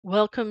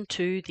Welcome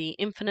to the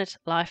Infinite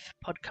Life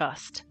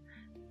Podcast.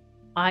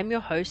 I'm your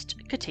host,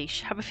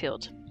 Katische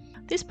Haberfield.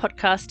 This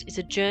podcast is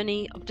a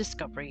journey of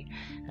discovery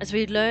as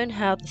we learn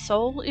how the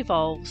soul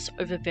evolves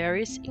over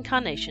various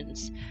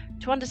incarnations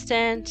to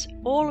understand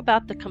all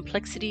about the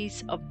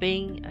complexities of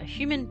being a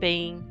human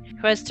being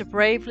who has to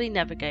bravely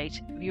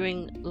navigate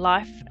viewing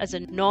life as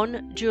a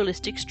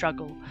non-dualistic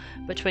struggle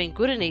between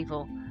good and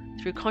evil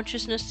through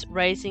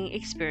consciousness-raising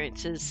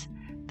experiences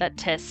that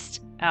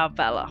test our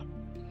valor.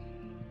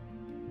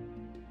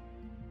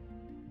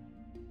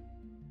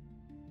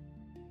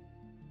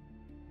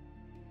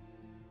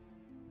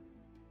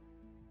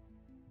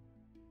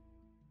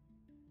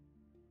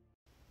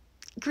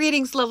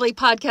 Greetings, lovely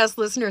podcast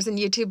listeners and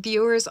YouTube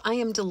viewers. I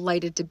am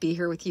delighted to be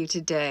here with you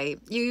today.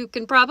 You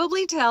can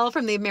probably tell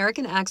from the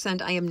American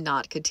accent I am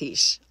not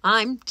Katische.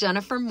 I'm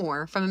Jennifer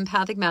Moore from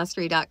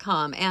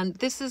empathicmastery.com, and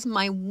this is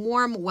my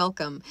warm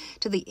welcome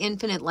to the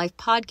Infinite Life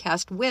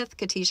Podcast with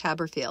Katische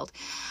Haberfield.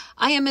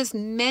 I am, as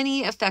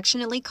many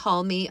affectionately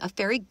call me, a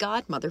fairy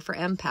godmother for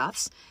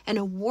empaths, an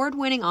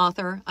award-winning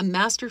author, a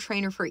master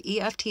trainer for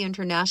EFT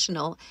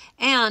International,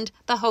 and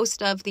the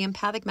host of the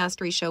Empathic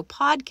Mastery Show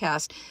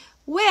podcast,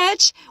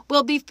 which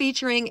will be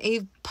featuring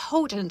a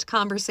potent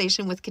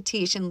conversation with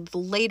Katische in the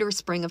later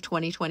spring of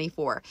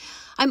 2024.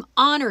 I'm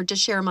honored to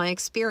share my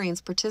experience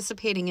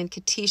participating in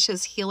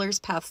Katische's Healer's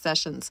Path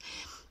sessions.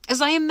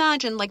 As I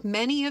imagine, like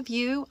many of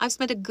you, I've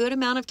spent a good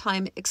amount of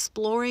time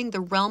exploring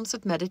the realms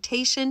of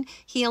meditation,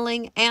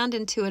 healing, and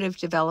intuitive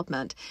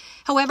development.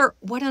 However,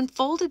 what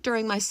unfolded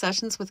during my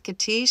sessions with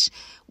Katische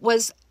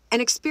was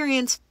an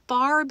experience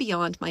far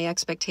beyond my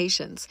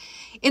expectations.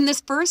 In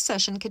this first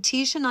session,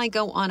 Katische and I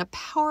go on a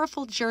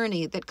powerful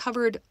journey that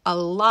covered a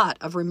lot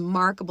of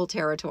remarkable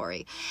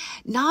territory.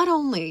 Not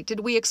only did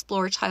we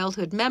explore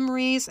childhood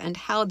memories and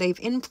how they've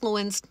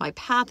influenced my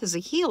path as a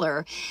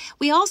healer,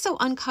 we also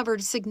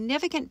uncovered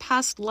significant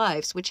past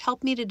lives which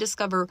helped me to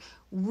discover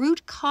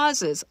root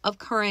causes of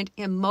current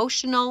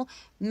emotional,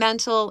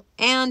 mental,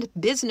 and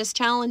business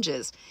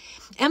challenges,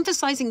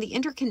 emphasizing the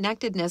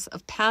interconnectedness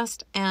of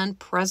past and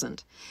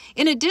present.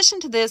 In addition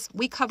to this,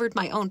 we covered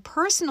my own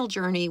personal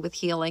journey with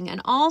healing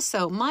and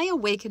also my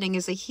awakening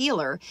as a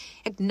healer,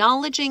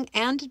 acknowledging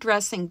and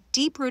addressing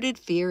deep-rooted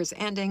fears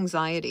and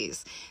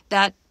anxieties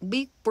that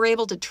we were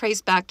able to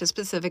trace back to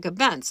specific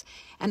events.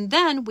 And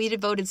then we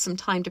devoted some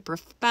time to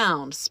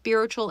profound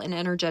spiritual and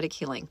energetic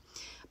healing.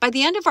 By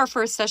the end of our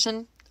first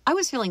session, I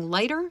was feeling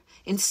lighter,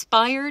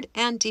 inspired,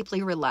 and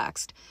deeply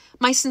relaxed.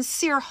 My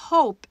sincere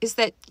hope is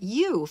that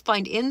you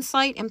find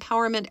insight,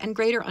 empowerment, and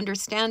greater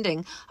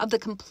understanding of the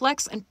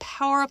complex and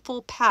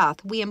powerful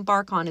path we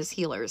embark on as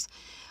healers.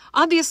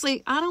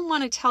 Obviously, I don't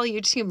want to tell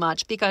you too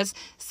much because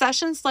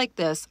sessions like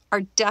this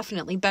are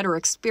definitely better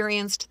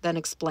experienced than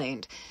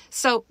explained.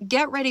 So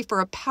get ready for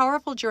a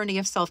powerful journey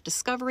of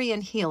self-discovery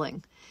and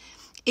healing.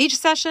 Each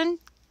session,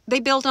 they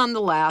build on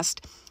the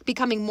last,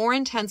 becoming more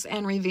intense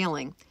and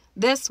revealing.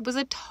 This was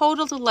a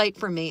total delight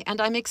for me, and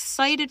I'm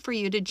excited for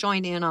you to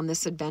join in on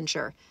this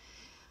adventure.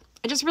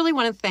 I just really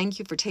want to thank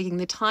you for taking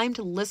the time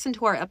to listen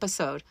to our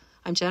episode.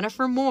 I'm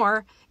Jennifer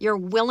Moore, your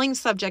willing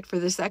subject for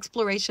this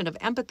exploration of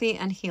empathy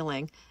and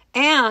healing.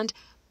 And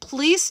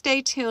please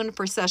stay tuned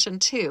for session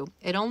 2.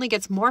 It only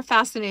gets more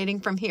fascinating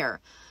from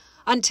here.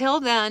 Until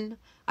then,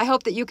 I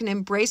hope that you can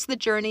embrace the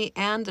journey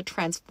and the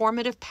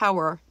transformative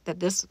power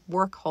that this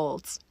work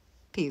holds.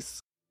 Peace.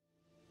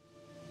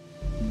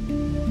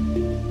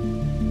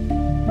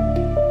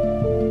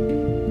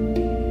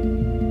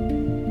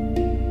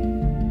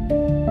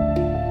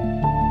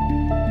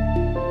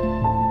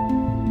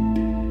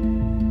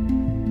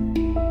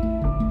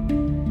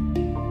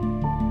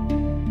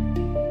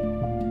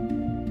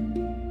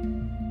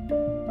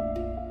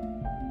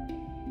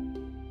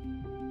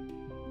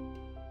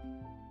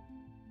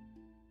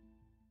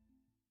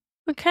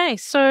 Okay,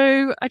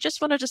 so I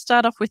just wanted to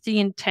start off with the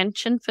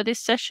intention for this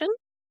session.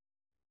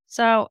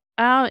 So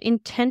our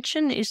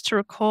intention is to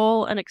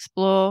recall and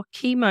explore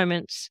key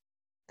moments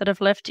that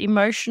have left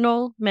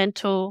emotional,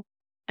 mental,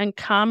 and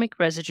karmic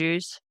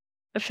residues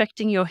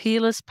affecting your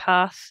healer's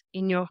path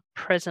in your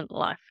present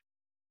life.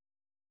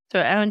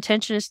 So our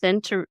intention is then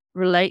to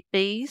relate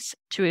these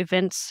to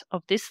events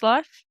of this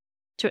life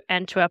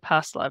and to our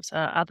past lives,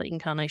 our other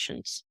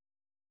incarnations.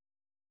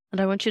 And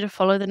I want you to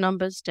follow the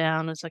numbers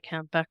down as I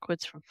count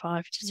backwards from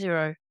 5 to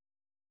 0,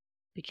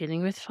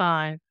 beginning with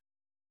 5,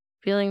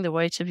 feeling the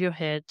weight of your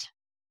head,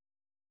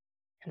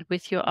 and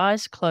with your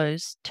eyes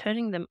closed,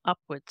 turning them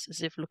upwards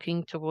as if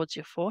looking towards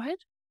your forehead.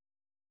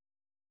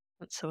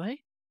 That's the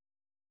way.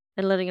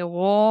 And letting a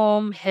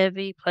warm,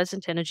 heavy,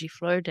 pleasant energy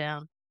flow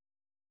down,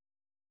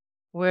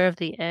 aware of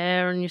the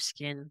air on your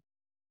skin.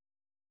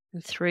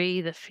 And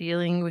 3, the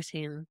feeling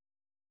within,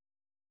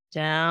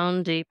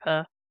 down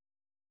deeper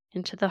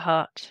into the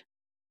heart,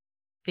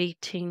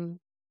 beating,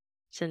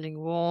 sending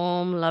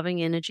warm, loving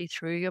energy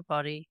through your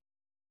body,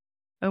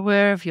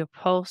 aware of your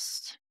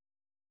pulse,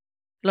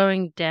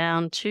 flowing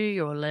down to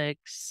your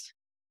legs,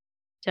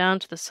 down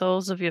to the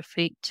soles of your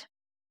feet,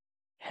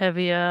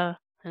 heavier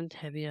and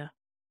heavier.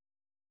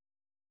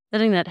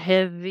 letting that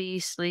heavy,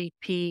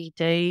 sleepy,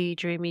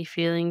 daydreamy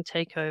feeling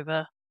take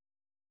over.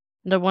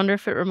 And I wonder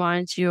if it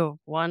reminds you of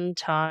one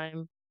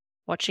time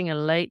watching a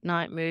late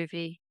night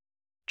movie,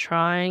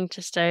 trying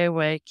to stay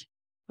awake,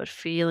 but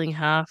feeling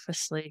half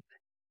asleep,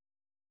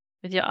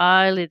 with your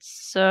eyelids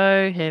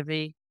so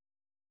heavy,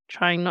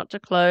 trying not to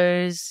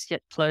close,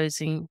 yet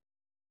closing,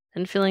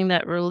 and feeling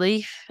that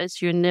relief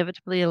as you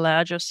inevitably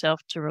allowed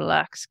yourself to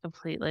relax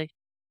completely.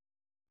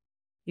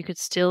 You could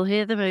still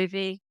hear the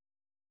movie,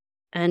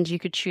 and you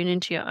could tune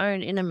into your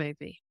own inner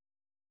movie.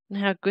 And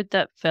how good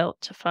that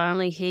felt to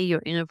finally hear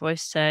your inner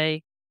voice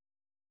say,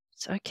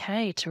 it's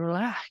okay to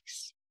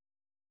relax.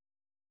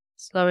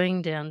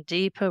 Slowing down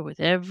deeper with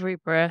every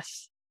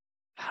breath,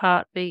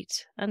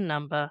 heartbeat and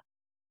number,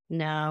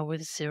 now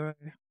with 0.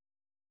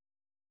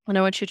 And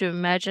I want you to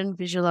imagine,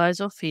 visualize,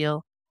 or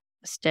feel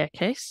a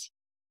staircase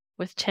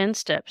with 10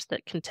 steps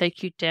that can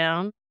take you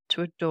down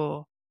to a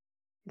door,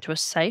 into a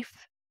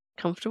safe,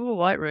 comfortable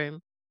white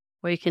room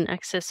where you can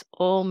access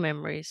all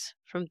memories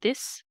from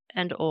this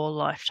and all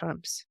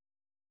lifetimes.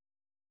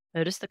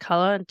 Notice the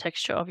color and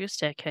texture of your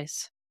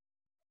staircase.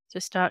 So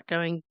start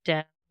going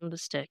down the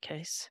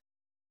staircase.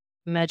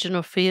 Imagine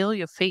or feel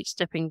your feet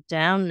stepping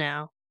down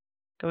now,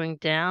 going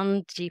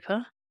down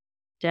deeper,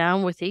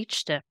 down with each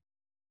step,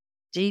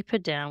 deeper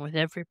down with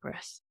every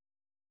breath.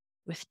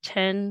 With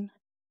 10,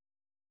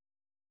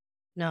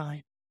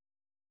 9,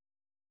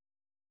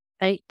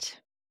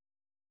 8,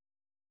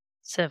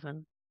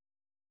 7,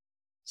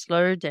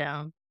 slow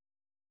down,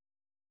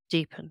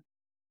 deepen.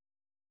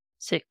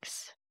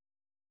 6,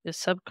 your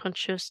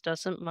subconscious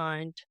doesn't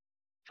mind.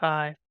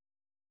 5,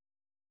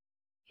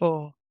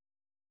 4,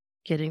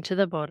 getting to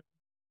the bottom.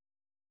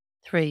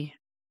 3,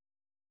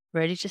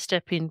 ready to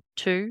step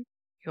into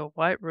your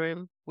white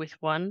room with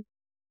 1,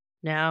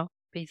 now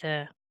be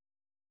there.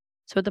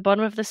 So at the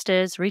bottom of the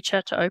stairs, reach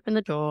out to open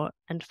the door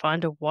and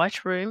find a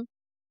white room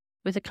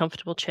with a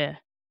comfortable chair.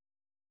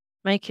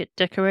 Make it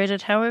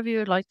decorated however you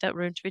would like that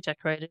room to be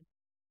decorated,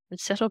 and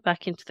settle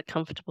back into the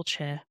comfortable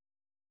chair.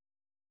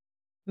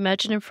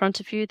 Imagine in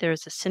front of you there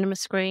is a cinema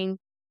screen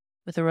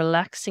with a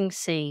relaxing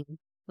scene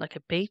like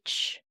a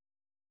beach,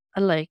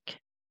 a lake,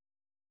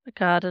 a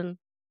garden,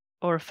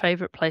 or a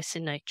favorite place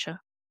in nature.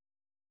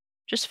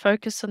 Just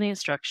focus on the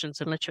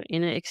instructions and let your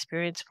inner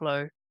experience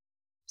flow,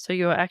 so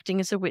you are acting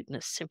as a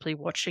witness, simply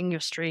watching your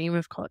stream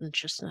of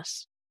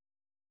consciousness.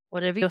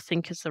 Whatever you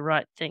think is the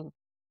right thing.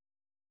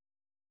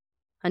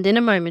 And in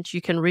a moment,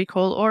 you can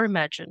recall or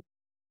imagine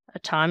a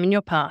time in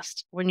your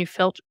past when you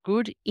felt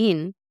good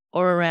in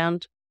or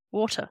around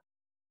water.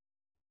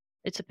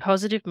 It's a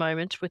positive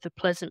moment with a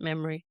pleasant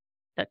memory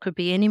that could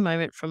be any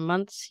moment from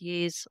months,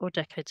 years, or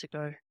decades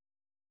ago.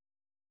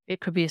 It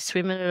could be a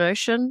swim in an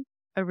ocean,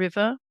 a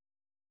river,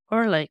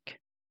 or a lake,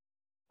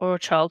 or a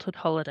childhood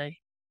holiday.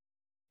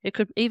 It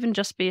could even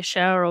just be a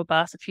shower or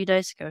bath a few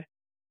days ago.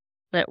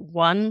 Let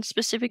one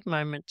specific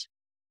moment,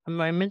 a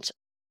moment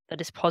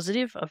that is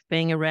positive of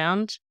being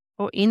around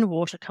or in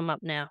water, come up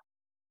now.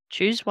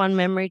 Choose one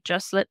memory,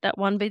 just let that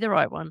one be the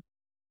right one,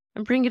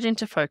 and bring it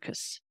into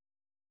focus.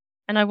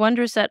 And I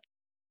wonder, is that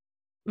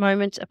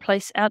moment a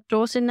place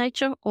outdoors in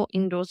nature or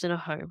indoors in a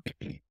home?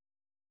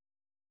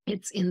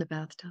 It's in the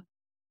bathtub.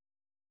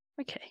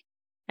 Okay.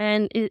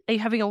 And are you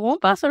having a warm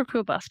bath or a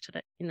cool bath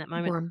today in that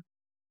moment? Warm.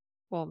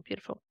 Warm,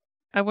 beautiful.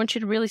 I want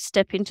you to really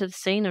step into the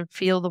scene and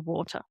feel the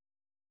water.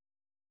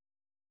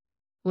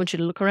 I want you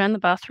to look around the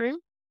bathroom.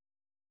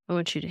 I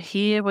want you to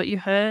hear what you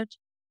heard.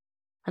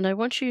 And I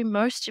want you,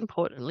 most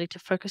importantly, to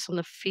focus on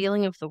the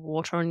feeling of the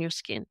water on your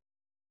skin.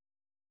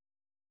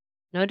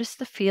 Notice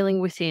the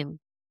feeling within.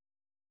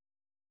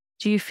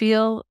 Do you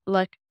feel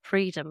like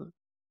freedom,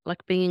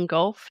 like being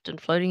engulfed and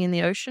floating in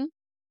the ocean?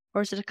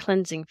 Or is it a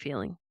cleansing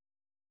feeling?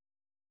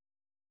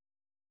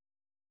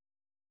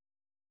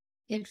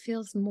 It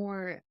feels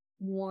more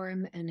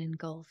warm and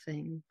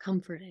engulfing,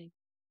 comforting.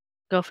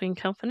 Engulfing,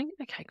 comforting?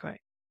 Okay,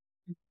 great.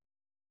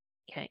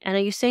 Okay, and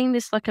are you seeing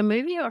this like a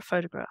movie or a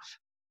photograph?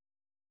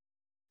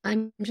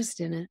 I'm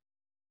just in it.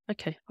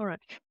 Okay, all right.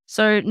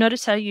 So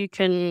notice how you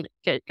can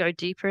go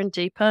deeper and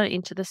deeper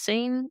into the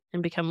scene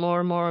and become more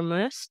and more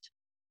immersed.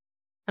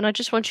 And I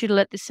just want you to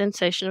let this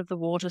sensation of the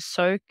water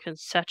soak and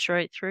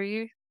saturate through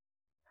you.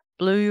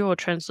 Blue or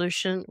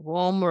translucent,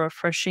 warm or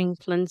refreshing,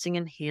 cleansing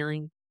and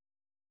healing.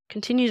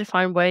 Continue to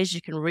find ways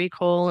you can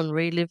recall and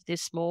relive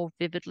this more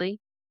vividly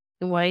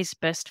in ways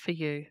best for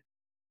you.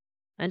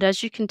 And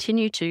as you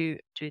continue to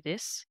do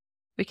this,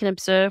 we can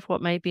observe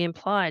what may be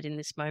implied in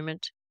this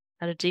moment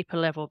at a deeper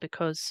level,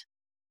 because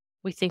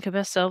we think of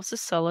ourselves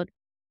as solid,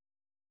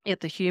 yet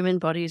the human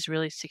body is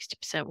really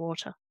 60%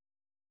 water.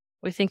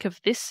 We think of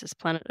this as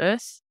planet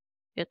Earth,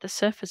 yet the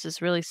surface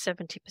is really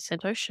 70%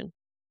 ocean.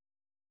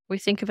 We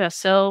think of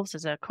ourselves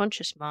as our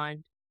conscious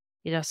mind,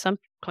 yet our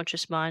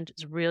subconscious mind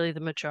is really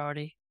the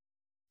majority.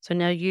 So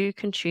now you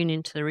can tune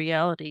into the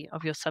reality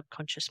of your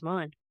subconscious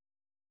mind.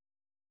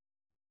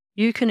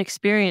 You can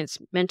experience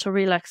mental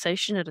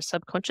relaxation at a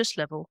subconscious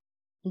level,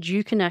 and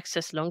you can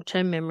access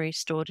long-term memories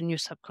stored in your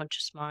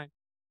subconscious mind.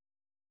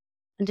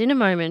 And in a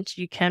moment,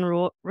 you can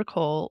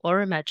recall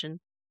or imagine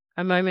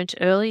a moment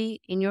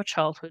early in your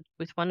childhood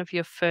with one of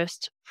your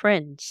first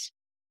friends.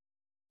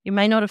 You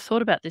may not have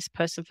thought about this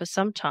person for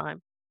some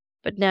time,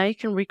 but now you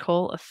can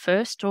recall a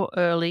first or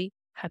early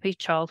happy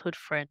childhood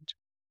friend.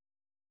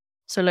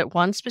 So let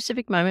one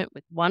specific moment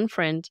with one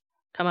friend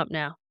come up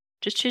now.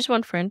 Just choose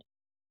one friend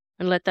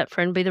and let that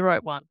friend be the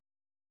right one.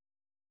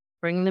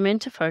 Bring them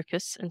into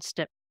focus and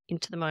step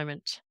into the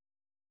moment.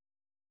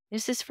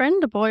 Is this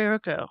friend a boy or a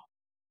girl?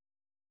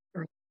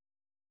 Girl.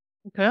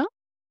 A girl?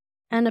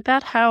 And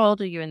about how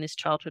old are you in this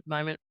childhood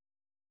moment?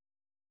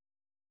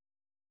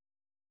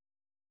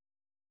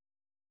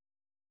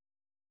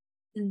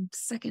 In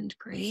second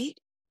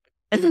grade.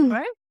 Second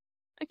grade?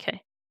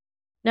 Okay.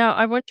 Now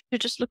I want you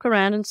to just look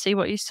around and see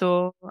what you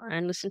saw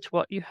and listen to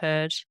what you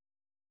heard.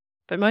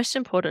 But most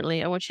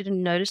importantly, I want you to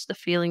notice the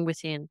feeling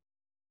within.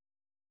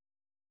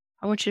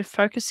 I want you to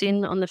focus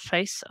in on the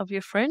face of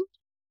your friend,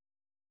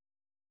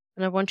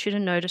 and I want you to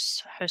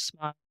notice her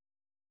smile.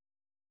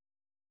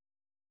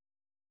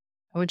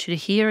 I want you to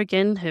hear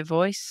again her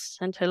voice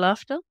and her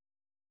laughter,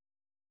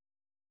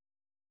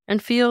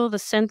 and feel the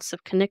sense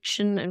of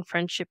connection and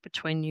friendship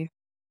between you.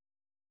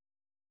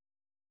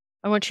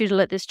 I want you to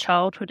let this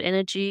childhood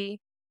energy,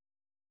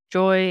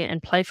 joy,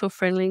 and playful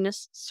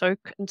friendliness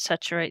soak and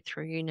saturate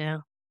through you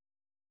now.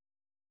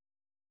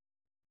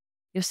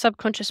 Your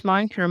subconscious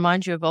mind can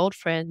remind you of old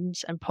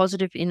friends and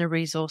positive inner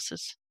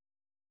resources.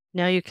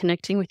 Now you're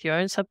connecting with your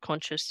own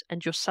subconscious,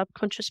 and your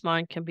subconscious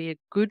mind can be a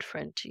good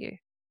friend to you.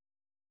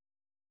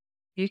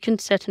 You can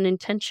set an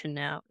intention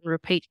now and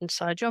repeat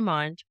inside your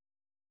mind,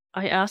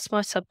 I ask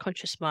my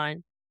subconscious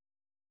mind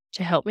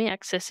to help me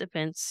access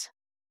events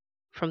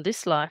from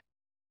this life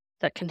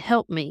that can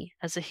help me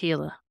as a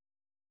healer.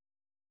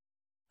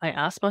 I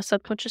ask my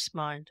subconscious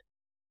mind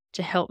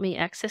to help me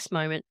access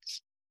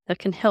moments that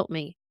can help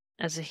me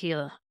as a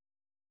healer.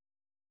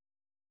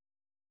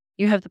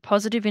 You have the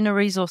positive inner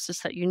resources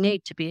that you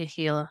need to be a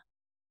healer,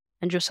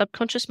 and your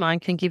subconscious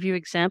mind can give you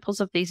examples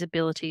of these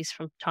abilities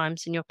from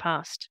times in your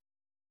past.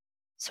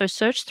 So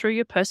search through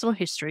your personal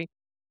history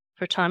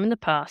for a time in the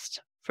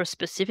past for a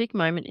specific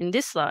moment in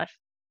this life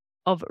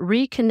of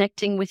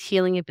reconnecting with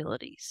healing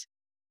abilities,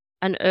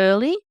 an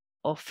early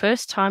or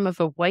first time of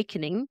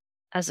awakening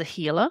as a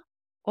healer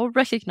or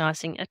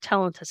recognizing a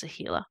talent as a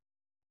healer.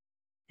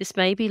 This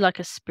may be like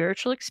a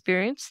spiritual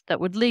experience that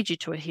would lead you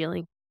to a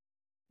healing.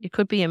 It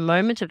could be a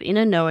moment of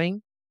inner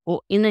knowing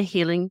or inner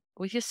healing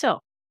with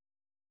yourself,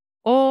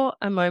 or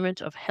a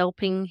moment of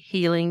helping,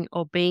 healing,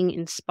 or being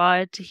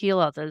inspired to heal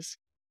others,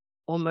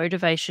 or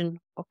motivation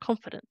or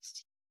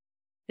confidence.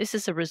 This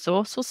is a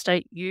resourceful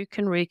state you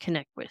can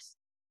reconnect with.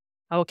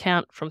 I will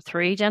count from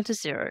 3 down to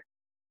 0,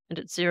 and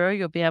at 0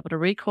 you'll be able to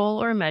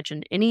recall or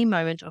imagine any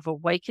moment of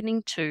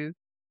awakening to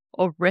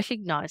or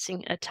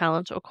recognizing a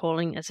talent or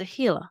calling as a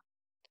healer,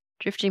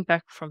 drifting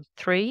back from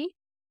 3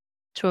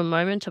 to a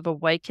moment of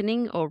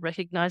awakening or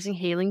recognizing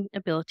healing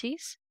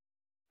abilities,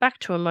 back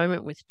to a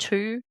moment with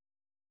 2,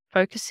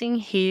 focusing,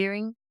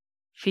 hearing,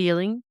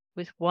 feeling,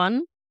 with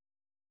 1,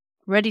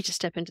 ready to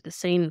step into the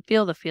scene and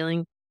feel the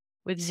feeling,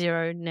 with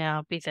 0,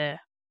 now be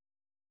there.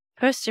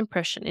 First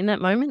impression, in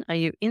that moment, are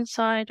you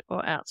inside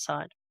or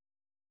outside?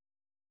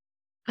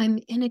 I'm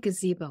in a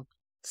gazebo.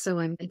 So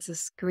it's a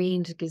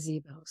screened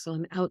gazebo. So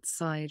I'm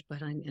outside,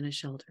 but I'm in a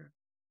shelter.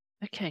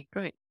 Okay,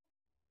 great.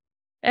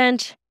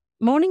 And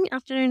morning,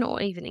 afternoon,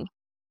 or evening?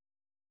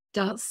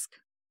 Dusk,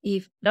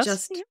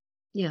 Dusk?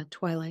 Yeah.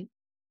 twilight.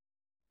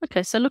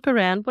 Okay, so look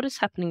around. What is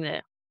happening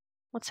there?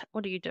 What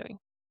are you doing?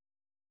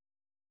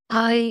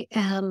 I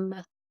am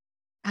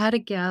at a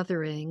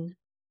gathering,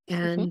 Mhm.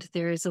 and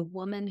there is a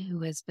woman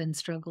who has been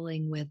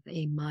struggling with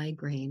a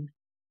migraine.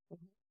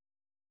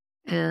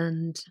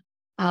 And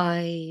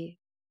I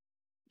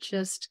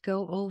just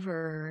go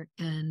over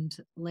and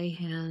lay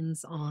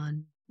hands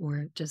on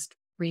or just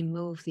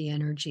remove the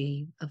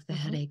energy of the Mhm.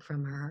 headache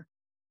from her.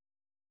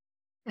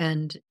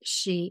 And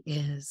she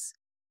is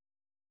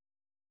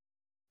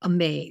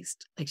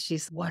amazed. Like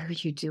what are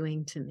you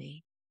doing to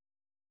me?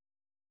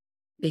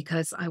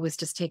 Because I was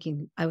just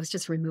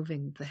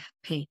removing the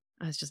pain.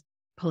 I was just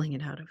pulling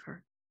it out of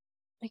her.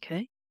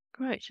 Okay,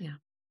 great. Yeah.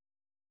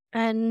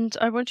 And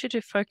I want you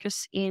to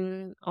focus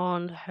in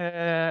on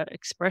her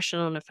expression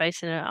on her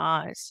face and her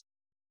eyes.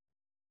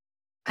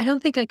 I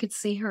don't think I could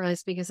see her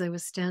eyes because I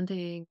was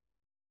standing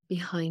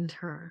behind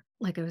her.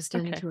 Like I was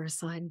standing Okay. to her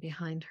side and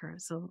behind her.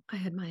 So I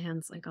had my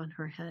hands like on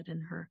her head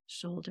and her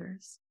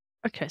shoulders.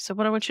 Okay, so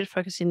what I want you to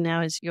focus in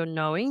now is your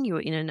knowing,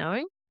 your inner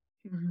knowing.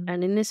 Mhm.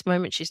 And in this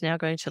moment, she's now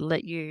going to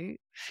let you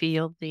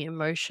feel the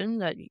emotion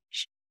that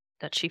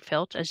she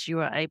felt as you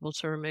were able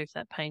to remove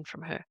that pain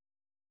from her.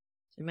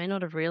 You may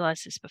not have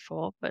realized this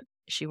before, but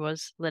she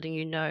was letting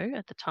you know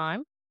at the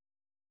time.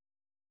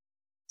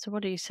 So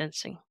what are you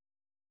sensing?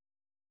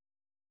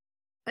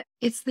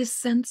 It's this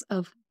sense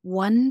of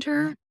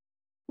wonder,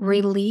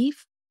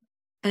 relief,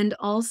 and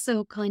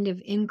also kind of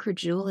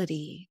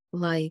incredulity,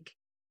 like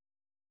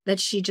that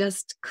she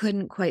just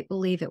couldn't quite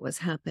believe it was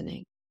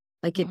happening.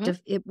 Like Hmm.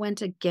 it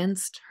went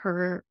against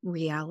her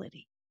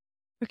reality.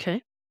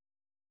 Okay.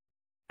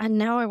 And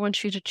now I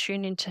want you to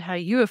tune into how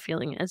you were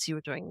feeling as you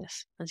were doing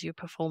this, as you were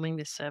performing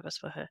this service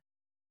for her.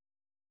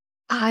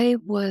 I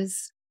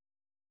was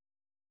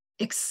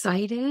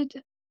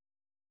excited,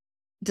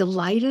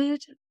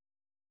 delighted,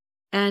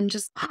 and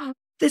just,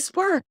 this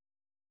worked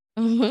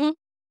Mhm.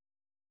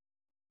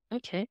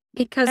 Okay.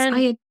 because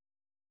And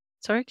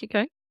sorry, keep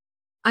going.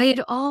 I had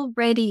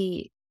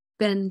already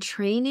been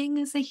training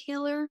as a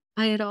healer.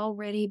 I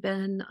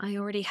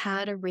already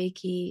had a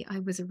Reiki. I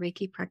was a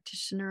Reiki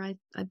practitioner,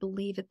 I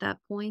believe at that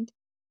point.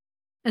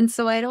 And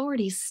so I'd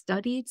already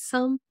studied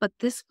some, but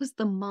this was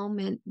the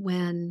moment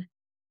when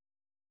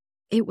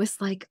it was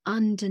like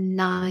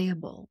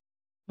undeniable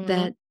Mhm.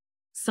 that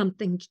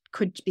something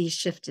could be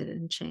shifted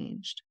and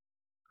changed.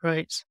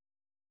 Great.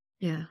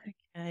 Yeah.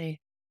 Okay.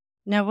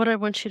 Now, what I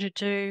want you to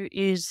do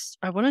is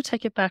I want to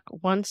take it back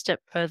one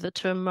step further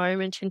to a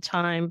moment in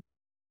time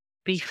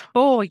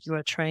before you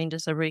were trained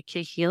as a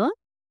Reiki healer.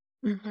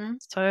 Hmm.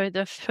 So,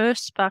 the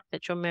first spark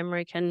that your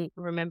memory can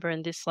remember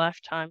in this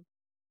lifetime,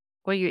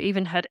 where you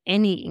even had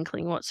any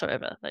inkling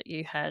whatsoever that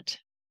you had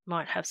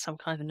might have some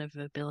kind of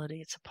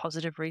ability. It's a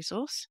positive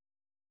resource.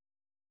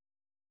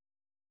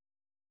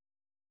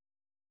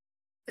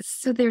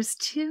 So there's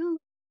two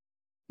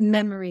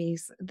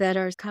memories that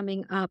are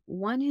coming up.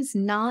 One is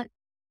not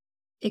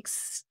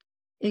ex-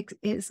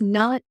 is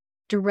not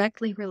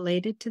directly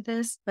related to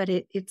this, but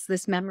it's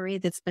this memory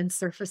that's been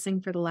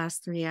surfacing for the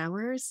last 3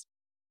 hours.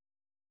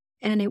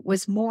 And it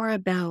was more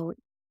about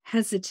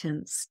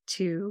hesitance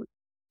to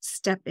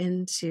step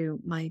into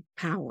my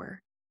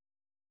power.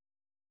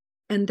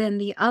 And then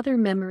the other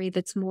memory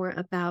that's more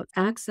about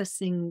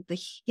accessing the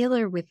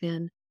healer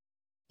within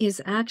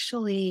is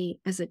actually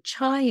as a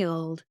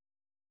child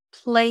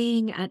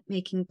playing at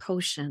making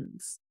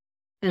potions.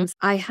 And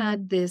I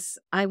had this,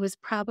 I was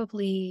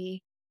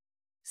probably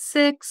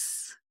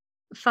 6,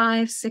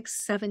 5, 6,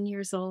 7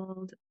 years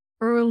old,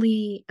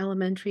 early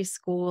elementary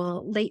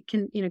school,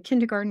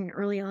 kindergarten,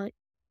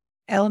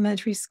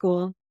 elementary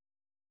school.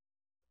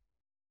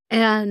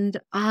 And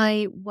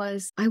I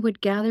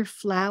would gather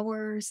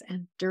flowers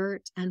and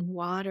dirt and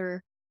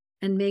water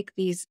and make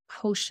these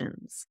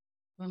potions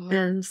Mhm.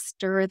 and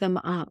stir them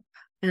up.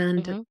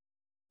 And Mhm.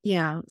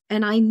 yeah,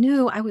 and I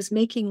knew I was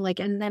making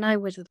and then I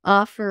would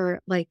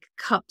offer like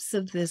cups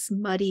of this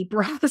muddy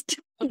broth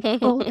to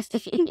people.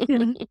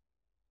 Yeah.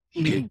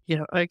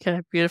 Yeah.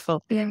 Okay.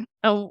 Beautiful. Yeah.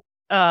 Oh,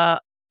 uh,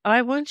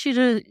 I want you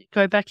to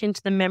go back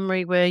into the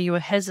memory where you were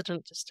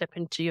hesitant to step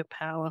into your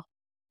power.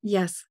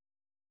 Yes.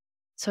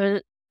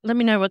 So let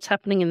me know what's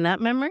happening in that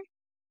memory.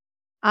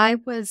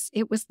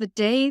 It was the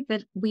day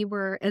that we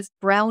were as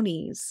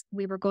brownies,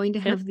 we were going to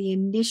Okay. have the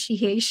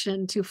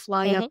initiation to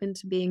fly up Mhm.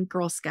 into being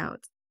Girl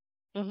Scouts.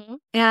 Mhm.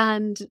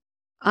 And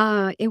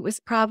it was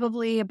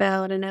probably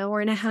about an hour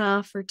and a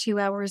half or 2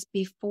 hours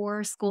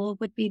before school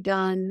would be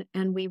done.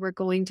 And we were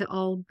going to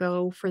all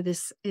go for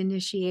this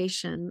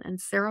initiation and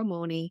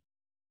ceremony.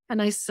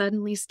 And I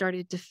suddenly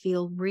started to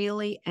feel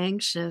really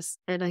anxious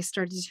and I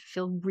started to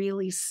feel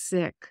really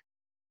sick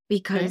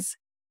Okay. because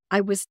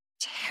I was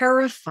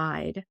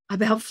terrified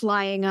about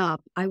flying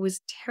up. I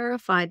was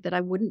terrified that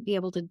I wouldn't be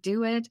able to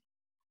do it,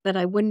 that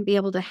I wouldn't be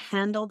able to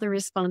handle the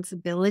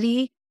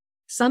responsibility.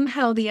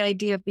 Somehow the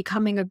idea of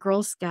becoming a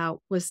Girl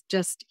Scout was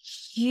just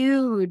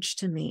huge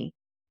to me.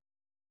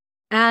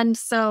 And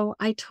so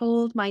I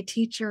told my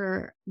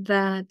teacher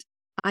that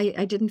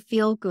I didn't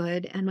feel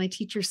good. And my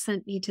teacher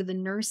sent me to the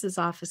nurse's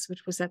office,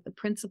 which was at the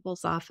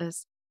principal's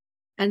office.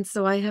 And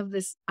so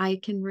I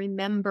can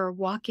remember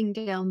walking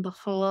down the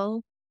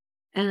hall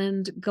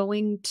and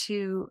going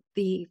to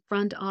the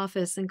front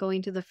office and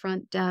going to the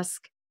front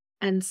desk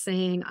and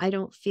saying, I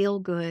don't feel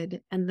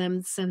good, and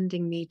them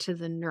sending me to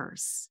the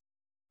nurse.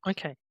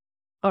 Okay.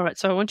 All right.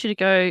 So I want you to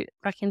go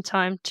back in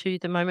time to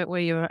the moment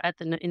where you were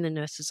at in the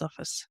nurse's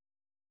office.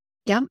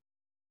 Yep.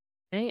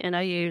 Okay. And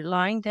are you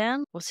lying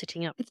down or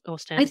sitting up or I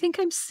standing? think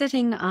I'm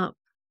sitting up.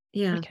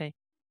 Yeah. Okay.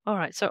 All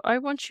right. So I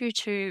want you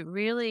to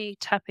really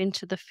tap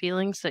into the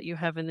feelings that you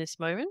have in this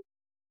moment.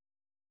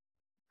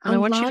 And A I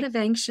want you lot to of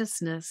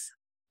anxiousness.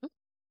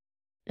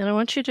 and I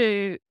want you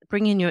to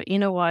bring in your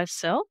inner wise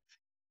self.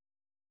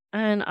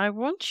 And I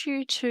want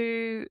you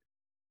to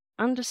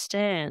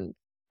understand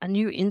a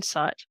new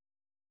insight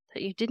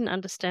that you didn't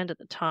understand at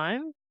the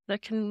time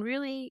that can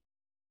really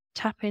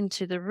tap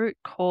into the root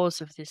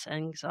cause of this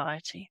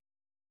anxiety.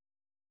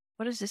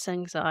 What is this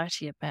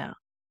anxiety about?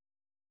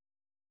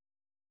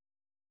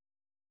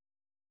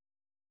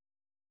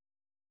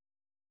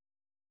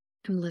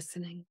 I'm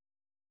listening.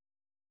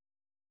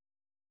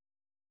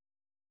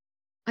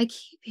 I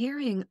keep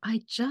hearing,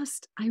 I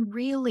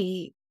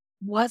really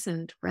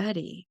wasn't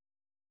ready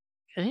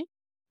Okay.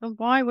 And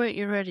why weren't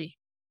you ready?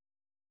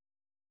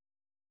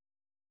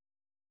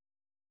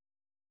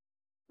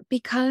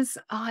 because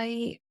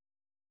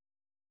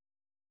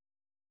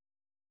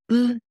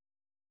mm,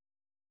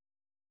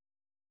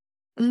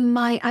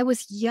 I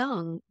was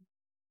young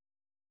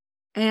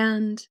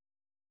and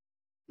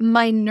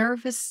my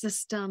nervous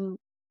system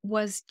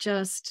was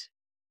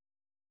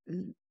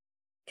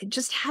it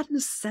just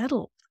hadn't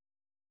settled.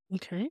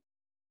 Okay.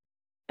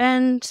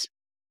 And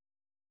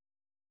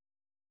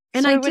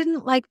And I So with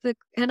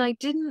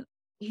didn't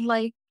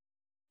like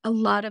a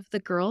lot of the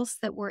girls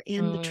that were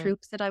in the mm,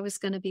 troop that I was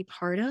gonna be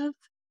part of.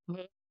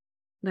 mhm,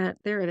 That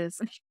there it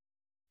is.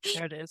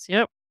 there it is.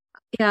 Yep.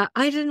 Yeah,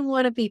 I didn't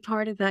wanna be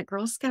part of that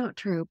Girl Scout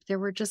troop. There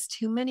were just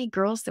too many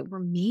girls that were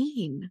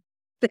mean.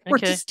 There were Okay.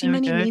 just too There we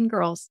many go. mean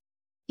girls.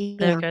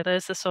 There we Yeah, go.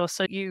 There's the source.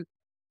 So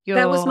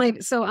that was you're my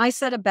so I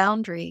set a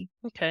boundary.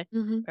 okay.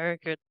 Mhm. Very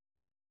good.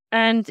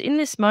 And in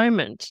this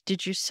moment,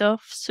 did you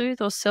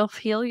self-soothe or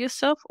self-heal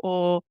yourself,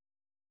 or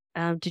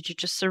did you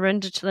just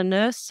surrender to the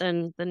nurse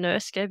and the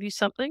nurse gave you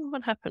something?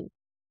 What happened?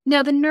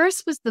 Now the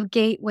nurse was the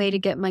gateway to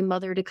get my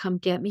mother to come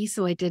get me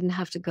so I didn't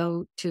have to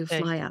go to Okay.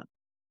 fly up.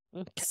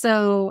 Okay.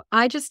 So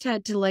I just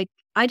had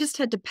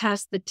to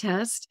pass the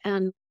test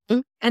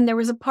Mm, and there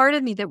was a part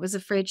of me that was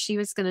afraid she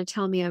was gonna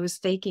tell me I was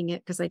faking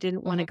it because I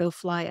didn't wanna mhm. go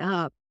fly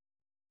up.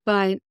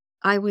 But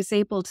I was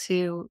able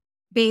to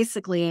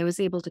basically, I was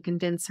able to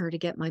convince her to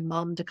get my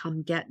mom to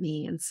come get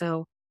me, and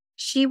so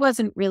she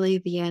wasn't really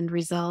the end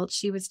result,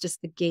 she was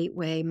just the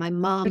gateway. My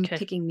mom Okay.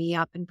 picking me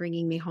up and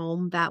bringing me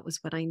home, that was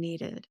what I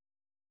needed,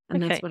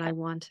 and that's Okay. what I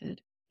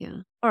wanted.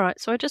 Yeah. All right.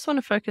 So I just want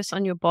to focus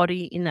on your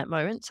body in that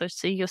moment. So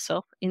see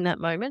yourself in that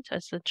moment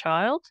as a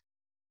child.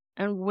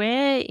 And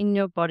where in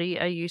your body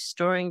are you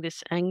storing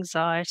this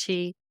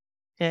anxiety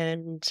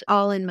and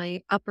All in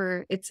my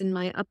upper it's in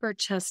my upper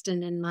chest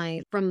and in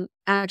my from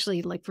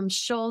actually, like, from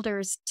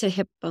shoulders to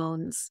hip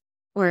bones,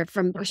 or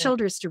from okay.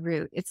 shoulders to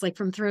root. It's, like,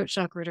 from throat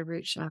chakra to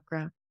root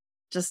chakra,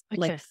 just,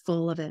 like, Okay.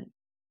 full of it.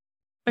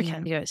 Okay.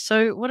 Yeah. Yeah.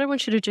 So what I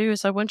want you to do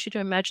is I want you to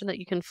imagine that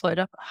you can float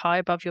up high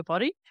above your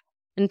body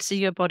and see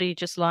your body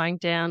just lying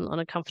down on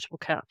a comfortable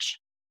couch.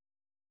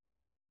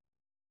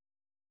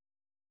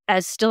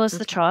 As still as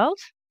the Okay. child.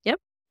 Yep.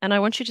 And I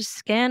want you to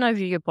scan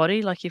over your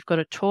body like you've got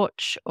a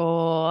torch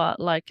or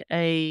like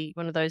a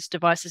one of those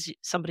devices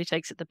somebody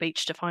takes at the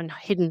beach to find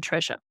hidden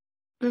treasure.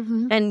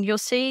 Mhm. And you'll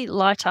see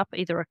light up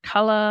either a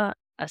color,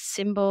 a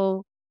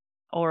symbol,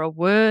 or a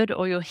word,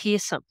 or you'll hear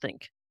something.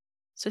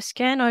 So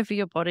scan over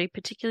your body,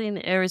 particularly in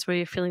the areas where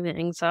you're feeling the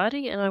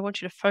anxiety, and I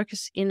want you to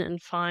focus in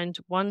and find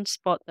one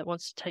spot that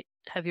wants to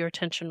have your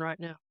attention right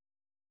now.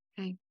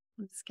 Okay.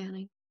 I'm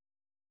scanning.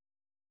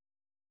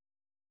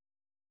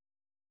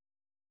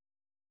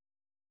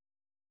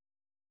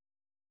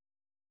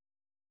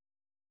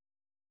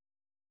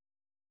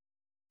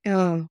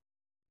 Oh,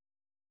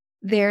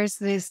 there's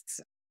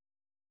this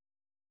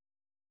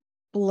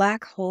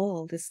black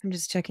hole. This I'm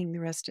just checking the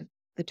rest of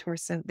the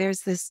torso.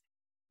 There's this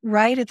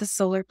right at the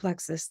solar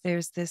plexus,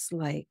 there's this,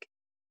 like,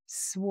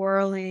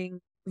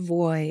 swirling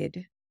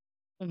void.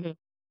 Mhm.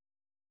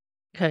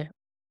 Okay,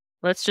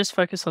 let's just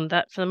focus on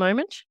that for the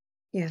moment.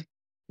 Yeah.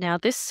 Now,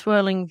 this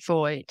swirling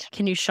void,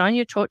 can you shine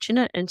your torch in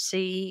it and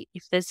see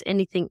if there's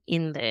anything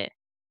in there?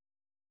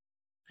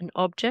 An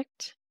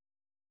object,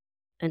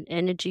 an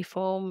energy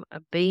form, a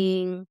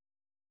being,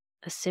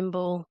 a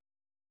symbol,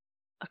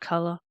 a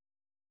color?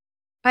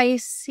 I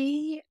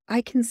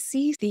can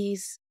see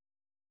these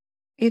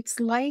it's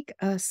like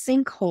a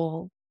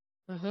sinkhole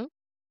Hmm.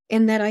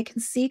 in that I can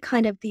see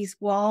kind of these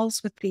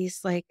walls with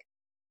these, like,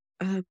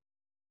 uh,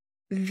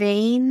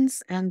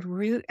 veins and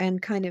root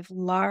and kind of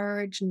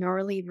large,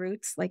 gnarly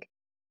roots, like,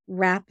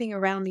 wrapping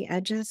around the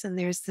edges, and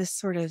there's this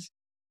sort of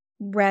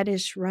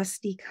reddish,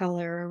 rusty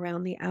color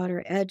around the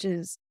outer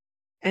edges,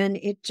 and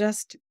it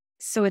just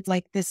so it's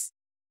like this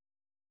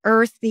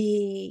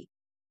earthy,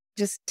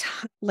 just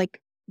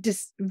like,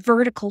 just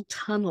vertical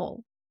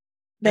tunnel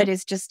that Okay.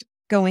 is just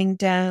going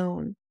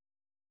down,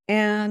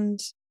 and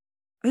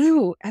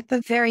ooh, at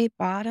the very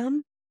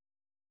bottom,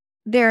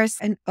 there's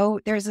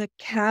a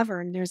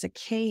cavern, there's a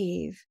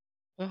cave,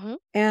 Hmm.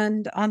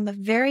 and on the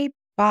very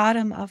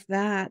bottom of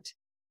that,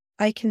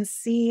 I can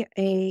see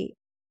a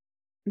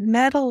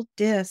metal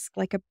disc,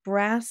 like a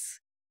brass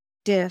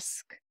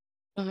disc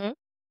Hmm.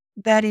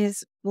 that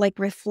is, like,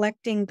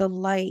 reflecting the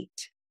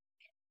light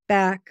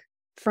back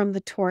from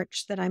the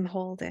torch that I'm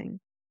holding.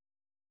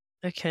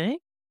 Okay.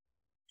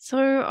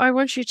 So I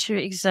want you to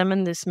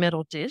examine this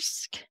metal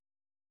disc.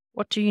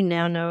 What do you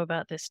now know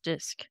about this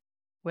disc?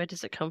 Where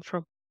does it come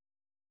from?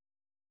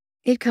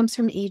 It comes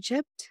from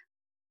Egypt.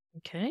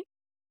 Okay.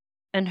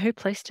 And who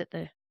placed it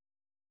there?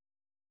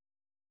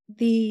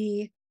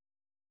 The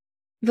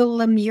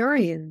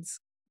Lemurians.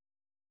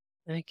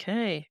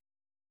 Okay.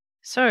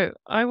 So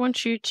I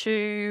want you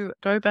to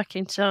go back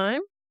in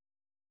time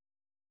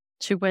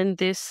to when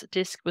this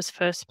disc was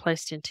first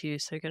placed into you.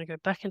 So you're going to go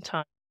back in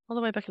time, all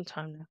the way back in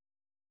time now.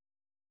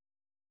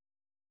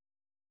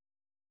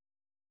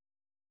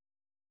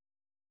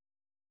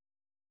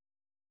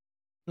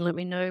 Let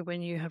me know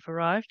when you have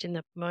arrived in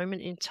the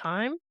moment in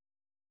time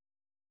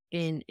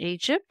in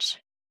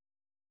Egypt.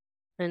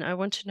 And I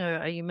want to know,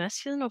 are you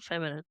masculine or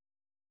feminine?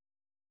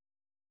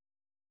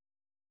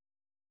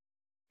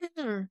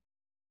 Hmm.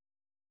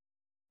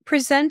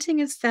 Presenting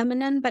as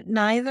feminine, but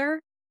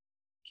neither.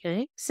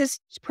 Okay.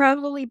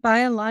 Probably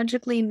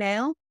biologically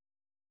male,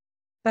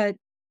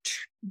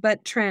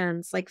 but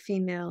trans, like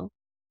female,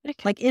 Okay.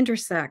 like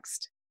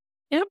intersexed.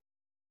 Yep.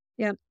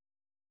 Yep.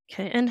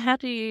 Okay. And how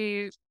do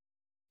you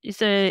Is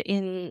there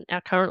in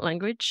our current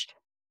language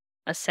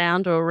a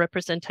sound or a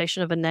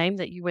representation of a name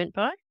that you went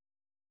by?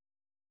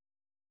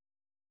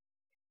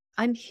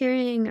 I'm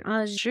hearing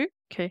Aju?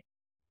 Okay.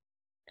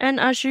 And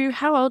Aju,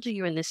 how old are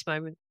you in this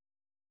moment?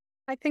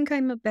 I think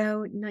I'm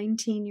about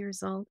 19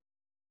 years old.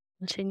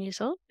 19 years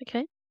old?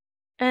 Okay.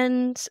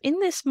 And in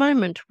this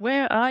moment,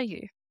 where are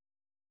you?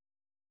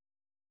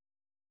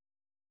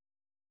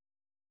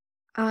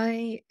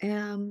 I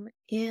am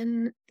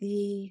in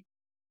the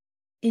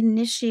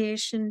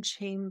initiation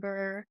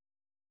chamber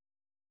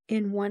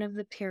in one of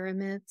the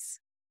pyramids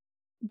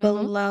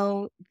Mhm.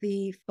 below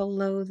the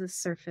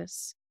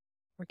surface.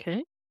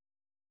 Okay.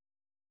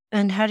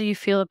 And how do you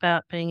feel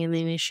about being in the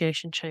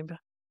initiation chamber?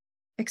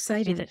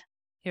 You there? Excited.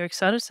 You're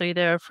excited, so you're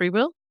there of free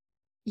will?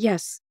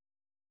 Yes,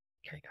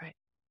 Okay, great.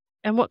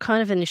 And what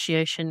kind of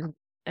initiation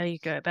are you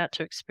about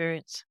to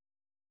experience?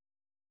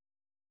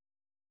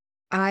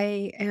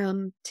 I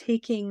am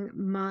taking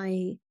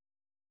my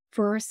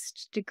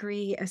first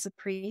degree as a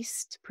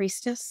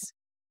priestess.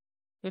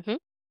 Mhm.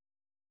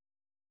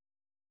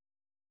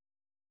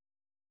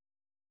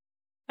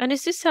 And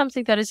is this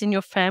something that is in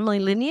your family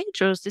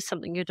lineage, or is this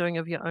something you're doing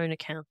of your own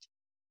account?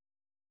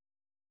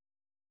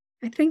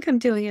 I think I'm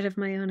doing it of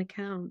my own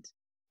account.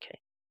 Okay.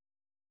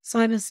 So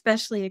I'm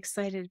especially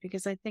excited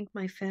because I think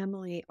my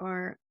family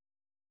are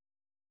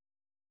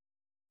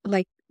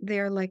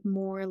they're like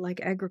more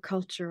like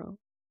agricultural.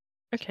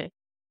 Okay.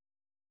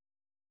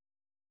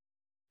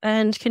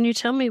 And can you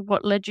tell me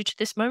what led you to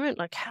this moment?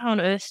 Like, how on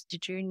earth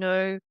did you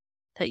know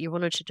that you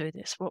wanted to do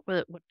this? What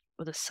were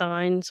the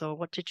signs, or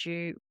what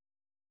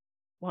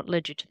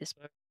led you to this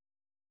moment?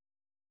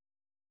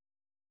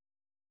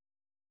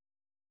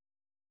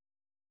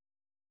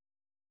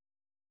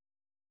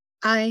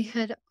 I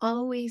had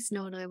always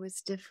known I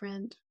was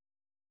different.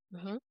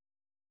 Mhm.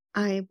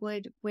 I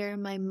would wear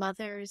my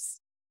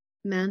mother's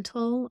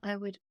mantle. I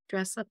would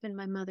dress up in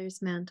my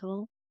mother's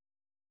mantle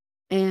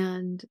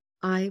and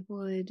I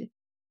would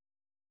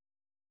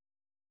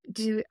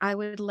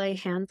lay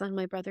hands on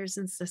my brothers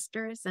and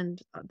sisters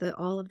and the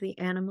all of the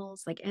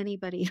animals, like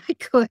anybody I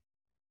could.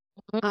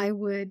 Mhm. I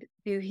would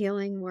do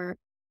healing work.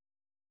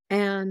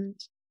 And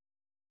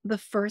the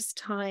first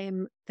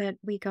time that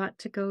we got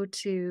to go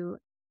to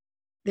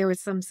there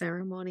was some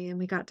ceremony and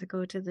we got to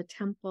go to the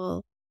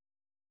temple,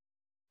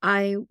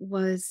 I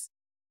was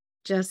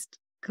just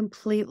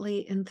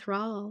completely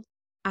enthralled.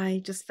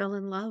 I just fell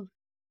in love.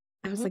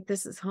 I was Mhm. like,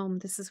 "This is home.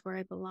 This is where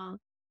I belong."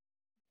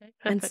 Okay,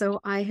 And perfect. so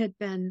I had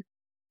been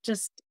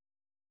just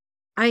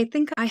I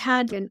think I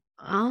had an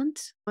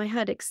aunt. I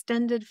had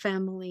extended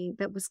family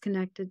that was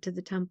connected to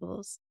the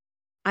temples.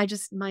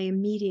 My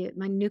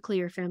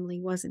nuclear family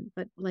wasn't,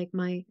 but like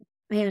I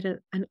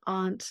had an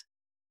aunt.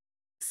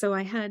 So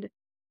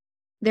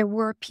there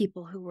were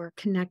people who were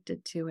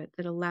connected to it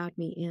that allowed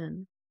me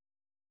in.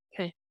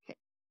 Okay.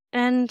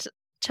 And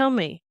tell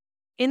me,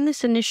 in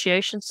this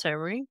initiation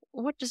ceremony,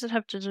 what does it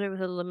have to do with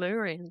the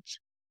Lemurians?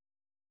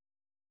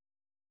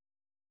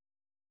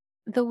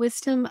 The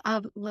wisdom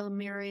of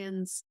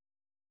Lemurians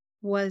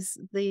was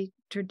the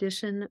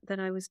tradition that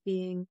I was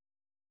being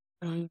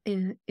Mm.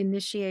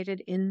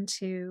 initiated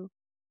into.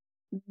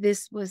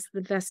 This was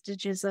the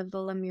vestiges of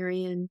the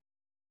Lemurian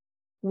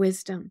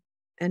wisdom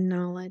and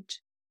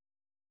knowledge.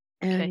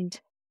 Okay.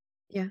 And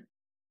yeah,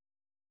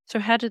 So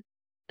how did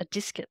a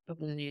disc get put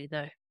in you,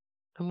 though?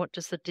 And what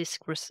does the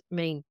disc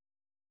mean?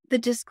 the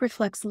disc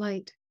reflects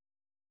light,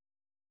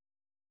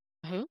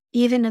 Mhm.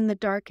 even in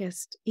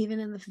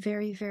the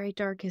very, very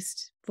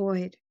darkest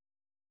void.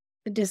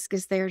 The disc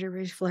is there to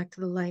reflect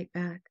the light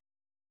back.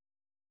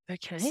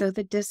 Okay. So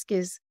the disc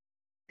is,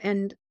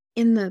 and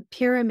in the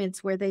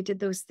pyramids where they did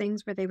those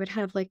things where they would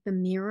have like the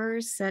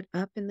mirrors set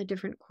up in the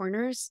different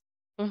corners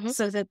Mhm.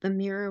 so that the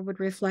mirror would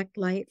reflect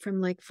light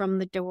from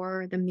the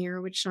door, the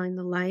mirror would shine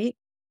the light.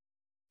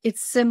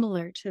 It's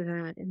similar to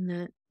that in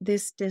that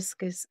this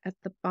disc is at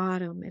the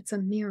bottom. It's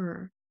a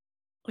mirror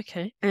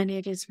Okay. and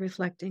it is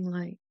reflecting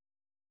light.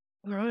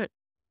 All right.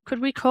 Could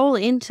we call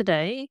in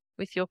today,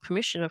 with your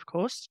permission, of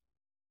course,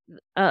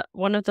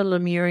 one of the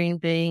Lemurian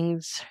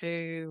beings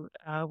who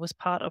was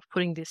part of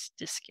putting this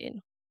disc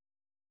in?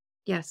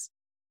 Yes.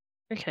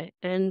 Okay.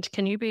 And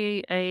can you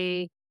be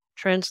a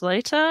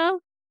translator,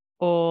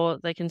 or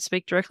they can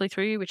speak directly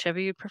through you, whichever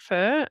you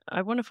prefer?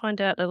 I want to find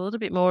out a little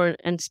bit more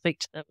and speak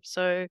to them.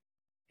 So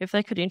if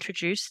they could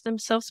introduce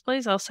themselves,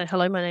 please. I'll say,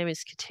 hello, my name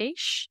is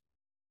Katish,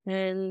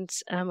 and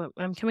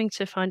I'm coming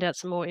to find out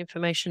some more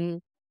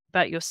information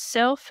about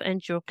yourself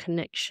and your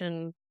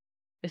connection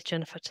with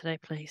Jennifer today,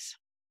 please.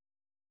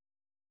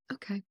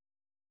 Okay.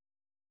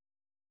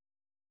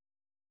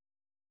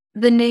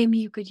 The name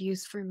you could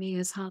use for me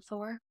is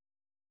Hathor.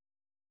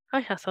 Hi,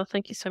 Hathor.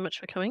 Thank you so much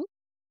for coming.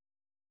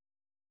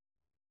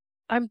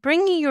 I'm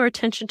bringing your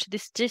attention to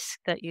this disc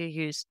that you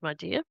used, my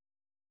dear.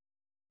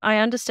 I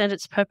understand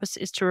its purpose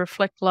is to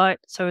reflect light,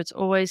 so it's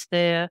always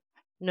there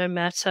no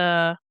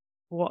matter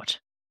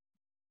what.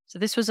 So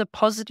this was a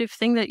positive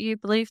thing that you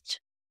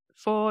believed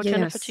for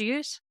Jennifer to Yes.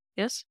 use?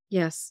 Yes?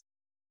 Yes.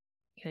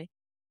 Okay.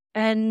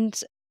 And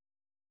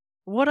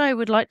what I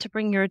would like to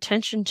bring your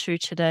attention to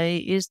today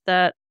is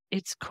that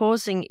it's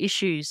causing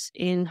issues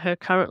in her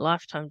current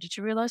lifetime. Did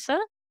you realize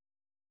that?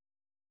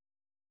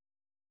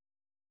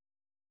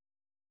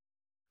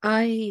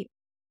 I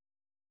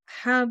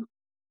have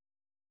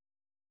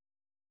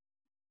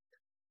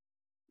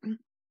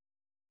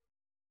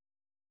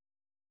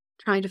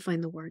trying to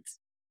find the words.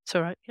 It's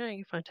all right. Yeah,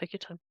 you're fine. Take your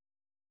time.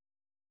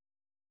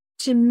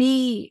 To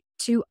me,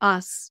 to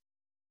us,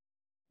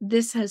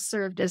 this has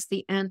served as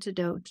the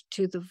antidote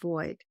to the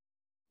void.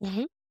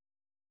 Mm-hmm.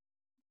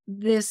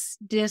 This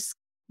disc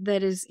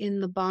that is in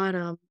the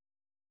bottom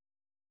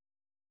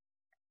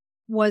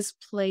was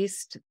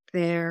placed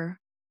there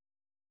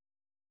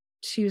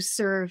to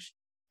serve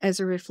as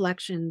a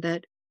reflection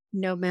that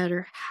no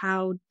matter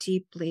how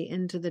deeply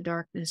into the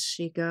darkness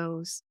she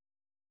goes,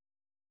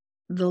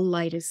 the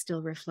light is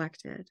still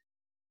reflected.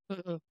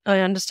 I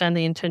understand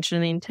the intention,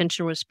 and the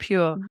intention was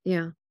pure.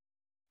 Yeah.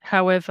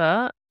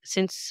 However,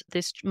 since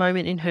this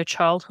moment in her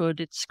childhood,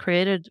 it's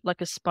created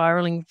like a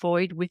spiraling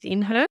void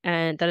within her,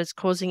 and that is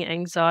causing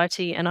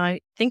anxiety, and I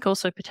think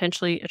also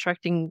potentially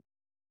attracting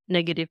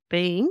negative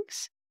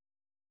beings.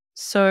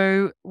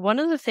 So, one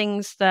of the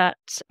things that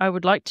I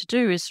would like to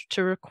do is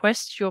to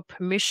request your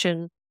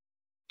permission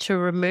to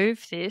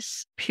remove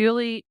this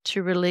purely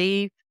to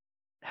relieve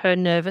her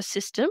nervous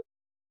system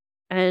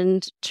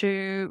and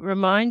to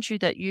remind you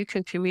that you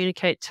can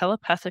communicate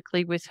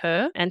telepathically with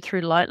her and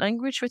through light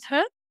language with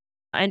her.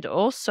 And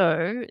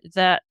also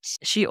that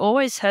she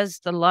always has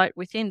the light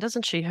within,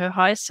 doesn't she? Her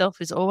higher self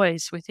is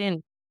always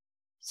within.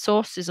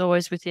 Source is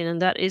always within,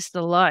 and that is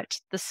the light.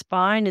 The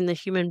spine in the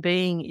human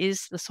being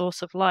is the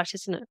source of light,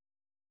 isn't it?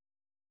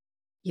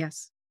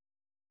 Yes.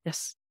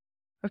 Yes.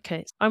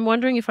 Okay. I'm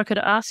wondering if I could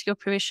ask your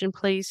permission,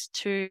 please,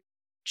 to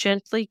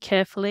gently,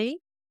 carefully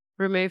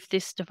remove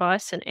this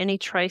device and any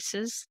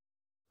traces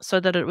so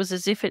that it was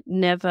as if it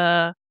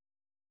never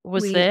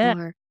was We there.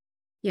 are,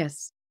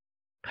 yes,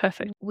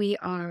 Perfect. we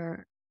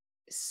are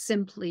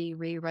simply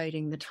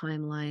rewriting the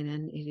timeline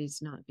and it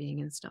is not being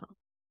installed.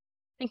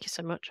 Thank you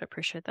so much. I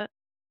appreciate that.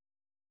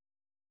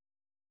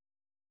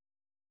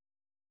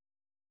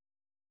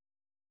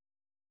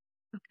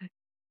 Okay.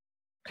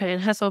 Okay.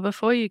 And Hazel,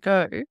 before you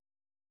go,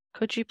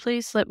 could you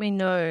please let me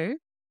know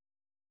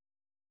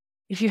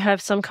if you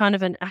have some kind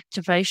of an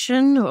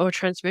activation or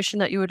transmission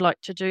that you would like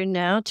to do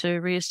now to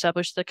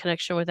reestablish the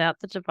connection without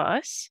the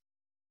device?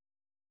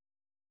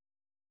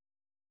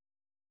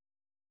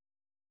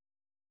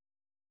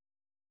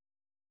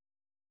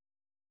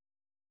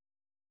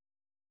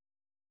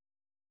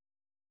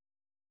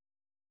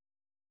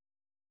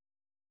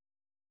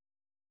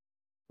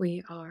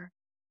 We are.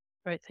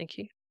 Great. Thank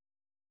you.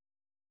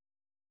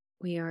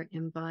 We are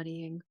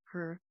embodying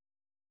her,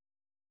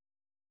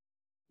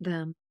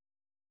 them.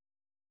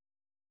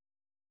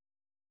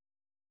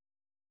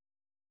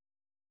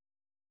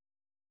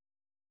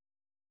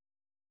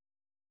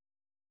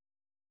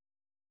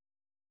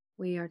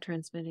 We are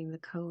transmitting the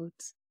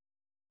codes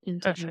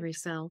into every Perfect.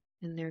 cell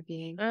in their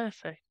being.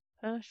 Perfect.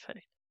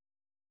 Perfect.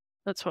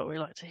 That's what we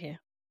like to hear.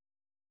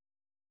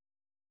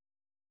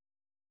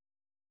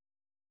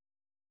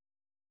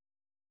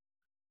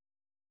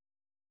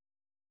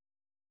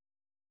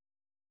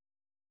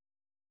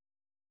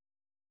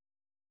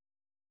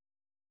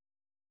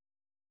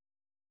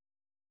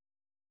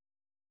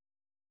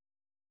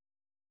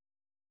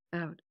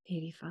 About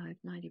 85,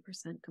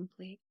 90%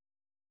 complete.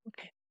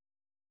 Okay.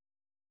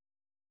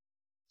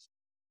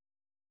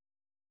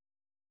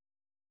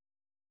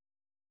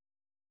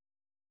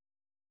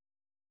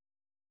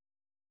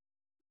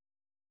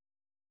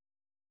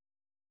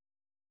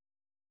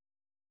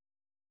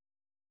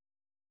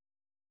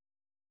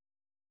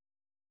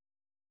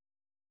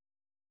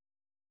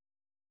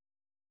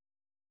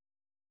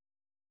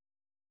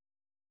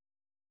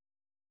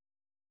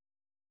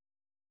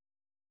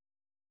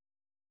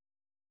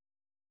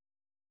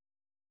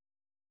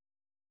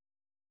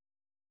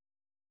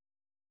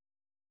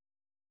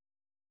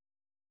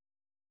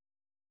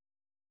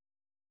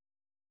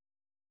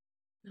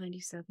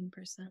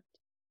 %97.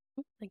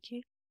 Thank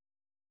you.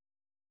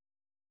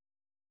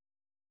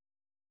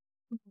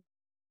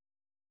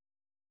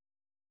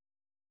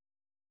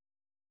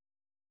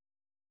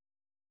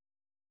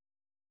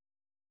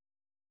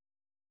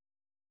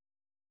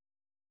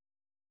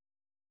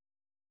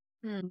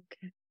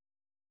 Okay.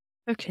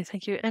 Okay,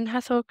 thank you. And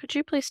Hathor, could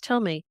you please tell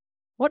me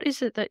what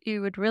is it that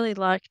you would really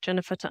like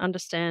Jennifer to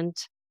understand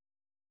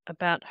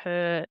about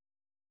her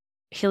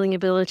healing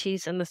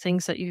abilities and the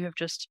things that you have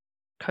just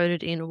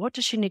coded in? What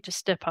does she need to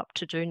step up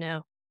to do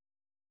now?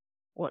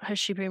 What has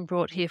she been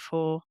brought here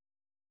for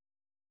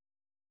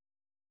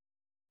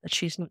that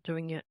she's not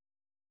doing yet?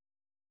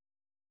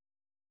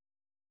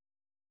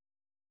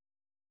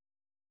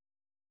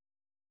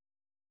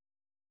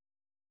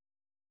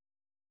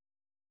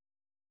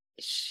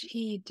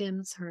 She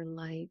dims her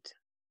light.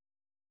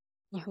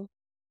 Mhm.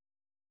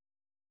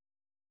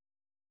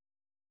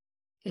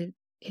 It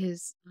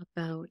is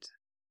about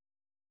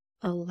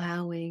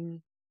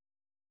allowing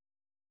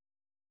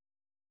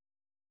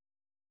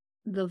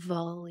the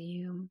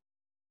volume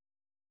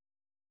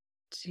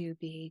to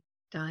be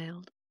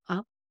dialed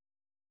up.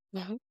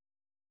 Mhm.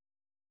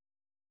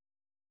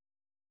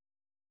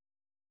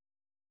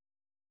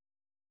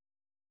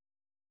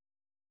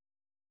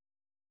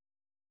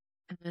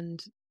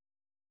 And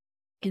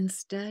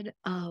instead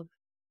of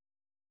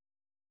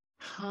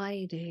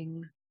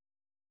hiding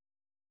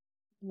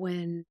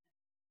when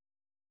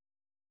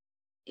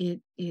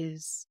it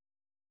is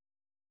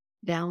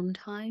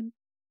downtime,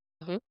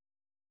 Mhm.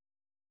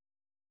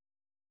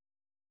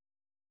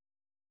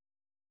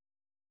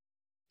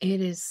 it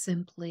is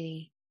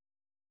simply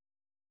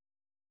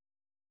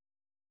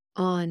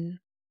on,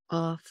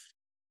 off,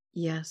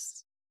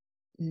 yes,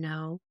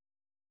 no,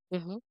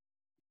 Mhm.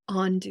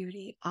 on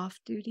duty, off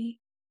duty.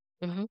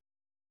 Mhm.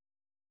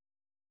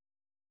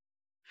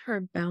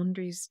 Her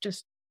boundaries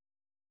just,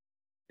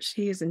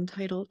 she is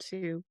entitled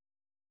to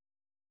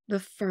the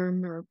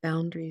firmer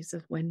boundaries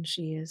of when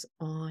she is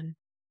on.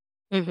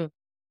 Mhm.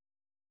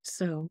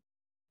 So,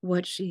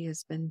 what she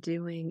has been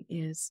doing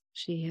is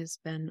she has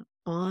been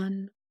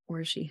on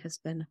or she has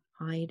been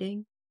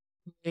hiding.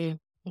 Yeah.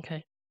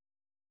 Okay.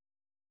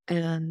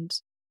 And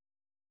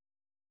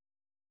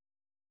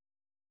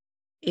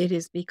it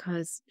is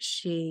because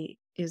she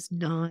is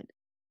not,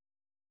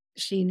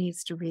 she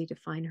needs to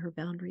redefine her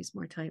boundaries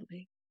more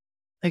tightly.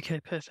 Okay,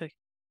 perfect.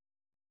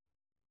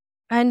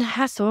 And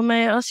Hassel,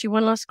 may I ask you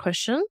one last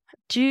question?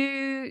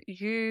 Do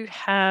you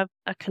have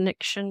a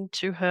connection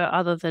to her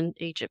other than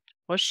Egypt?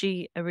 Was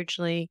she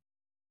originally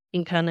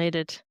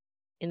incarnated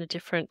in a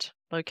different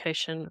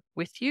location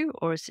with you,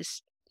 or is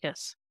this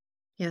yes?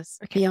 Yes,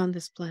 Okay. beyond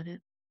this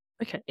planet.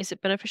 Okay. Is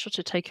it beneficial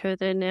to take her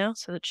there now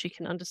so that she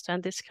can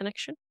understand this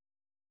connection?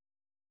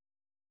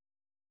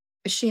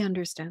 She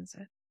understands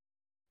it.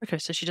 Okay,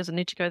 so she doesn't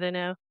need to go there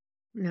now?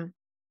 No,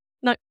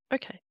 No.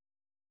 Okay.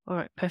 All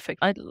right, perfect.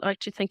 I'd like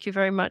to thank you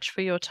very much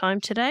for your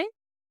time today,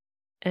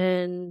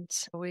 and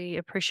we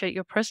appreciate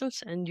your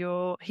presence and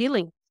your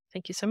healing.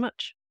 Thank you so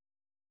much.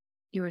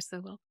 you are so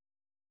welcome.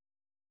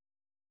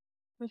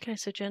 Okay,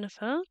 so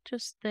Jennifer,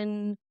 just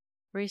then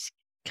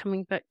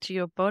coming back to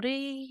your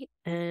body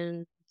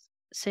and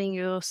seeing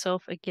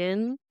yourself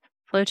again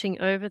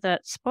floating over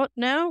that spot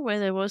now where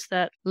there was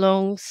that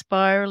long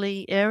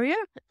spirally area.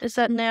 Is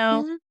that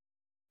now Mhm.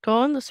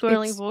 gone, the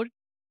swirling It's, board?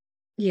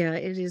 yeah,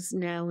 it is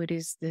now, it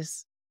is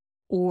this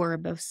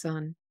orb of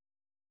sun.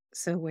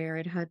 So, where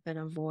it had been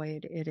a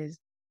void, it is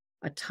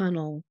a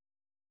tunnel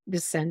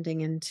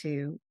descending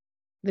into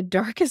the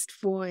darkest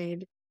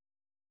void.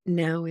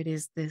 Now it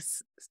is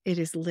this, it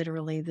is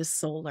literally the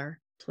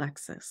solar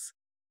plexus.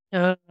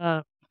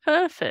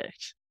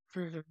 Perfect.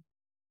 Mhm.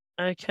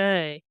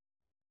 Okay,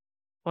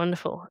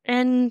 wonderful.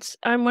 And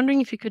I'm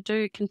wondering if you could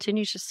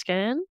continue to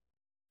scan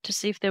to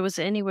see if there was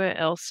anywhere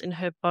else in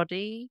her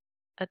body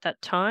at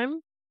that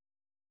time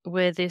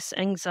where this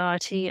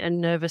anxiety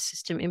and nervous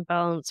system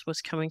imbalance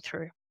was coming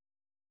through.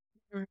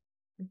 Mm.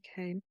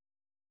 Okay.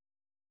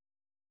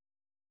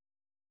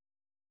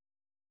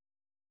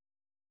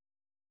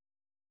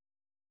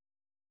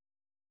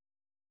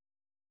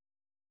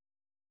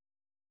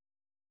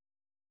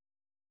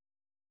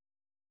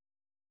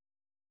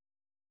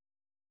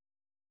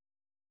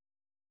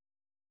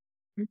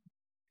 Mm.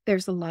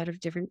 There's a lot of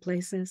different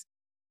places.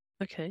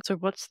 Okay, so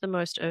what's the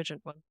most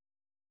urgent one?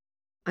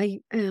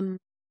 I am,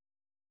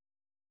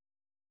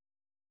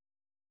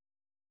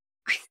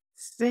 I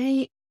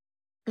say,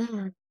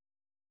 mm,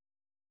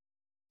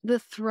 the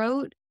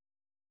throat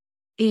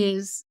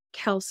is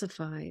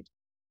calcified.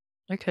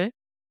 Okay,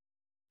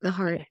 The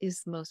heart okay,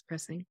 is most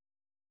pressing.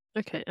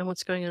 okay. And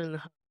what's going on in the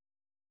heart?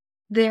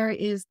 There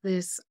is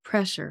this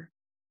pressure.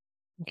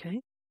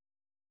 Okay.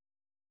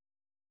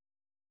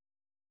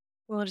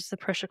 What is the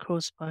pressure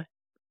caused by?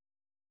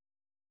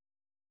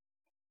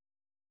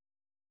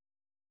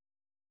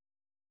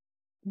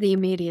 The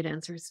immediate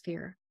answer is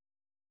fear.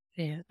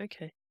 Yeah,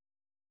 okay.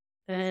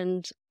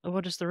 And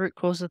what is the root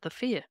cause of the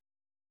fear?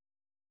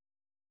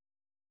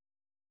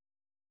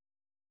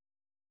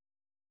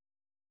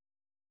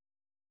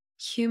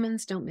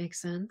 Humans don't make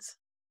sense.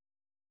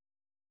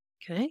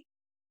 Okay.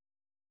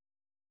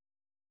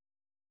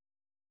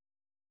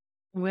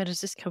 Where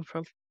does this come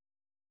from?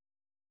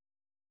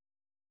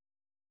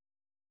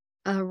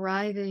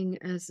 Arriving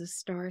as a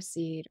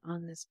starseed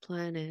on this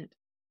planet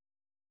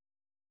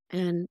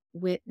and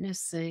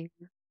witnessing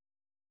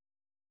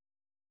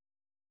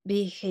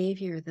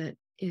behavior that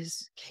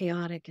is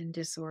chaotic and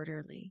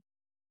disorderly.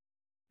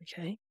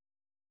 Okay.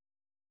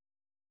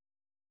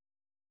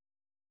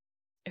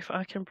 If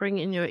I can bring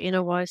in your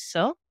inner wise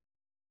self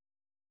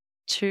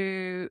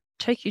to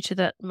take you to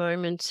that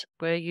moment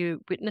where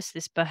you witness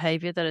this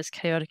behavior that is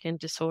chaotic and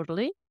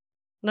disorderly,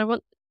 and I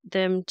want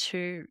them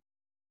to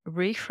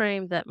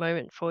reframe that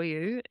moment for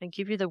you and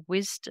give you the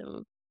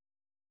wisdom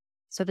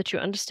so that you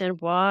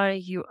understand why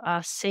you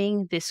are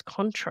seeing this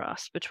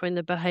contrast between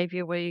the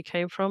behavior where you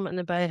came from and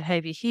the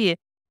behavior here,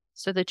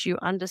 so that you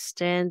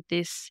understand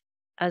this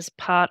as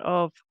part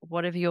of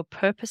whatever your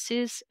purpose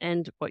is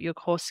and what your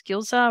core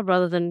skills are,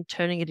 rather than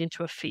turning it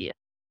into a fear.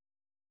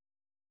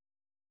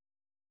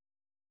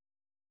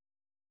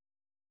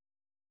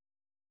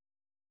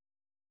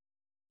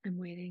 I'm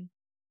waiting.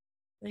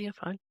 No, you're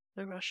fine.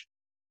 No rush.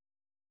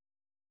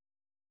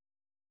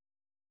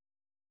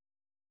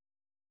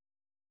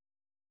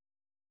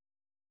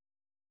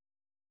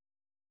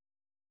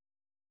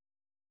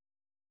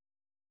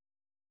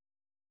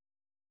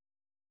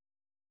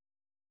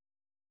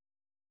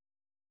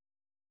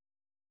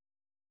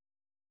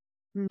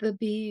 The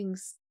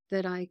beings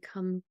that I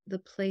come, the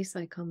place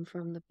I come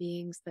from, the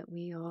beings that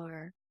we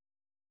are,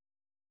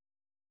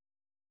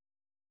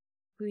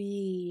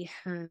 we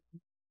have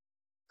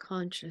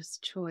conscious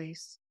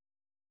choice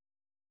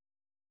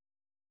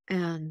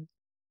and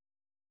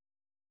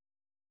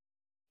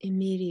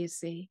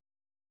immediacy.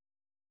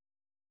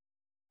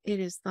 It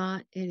is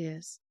thought, it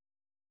is.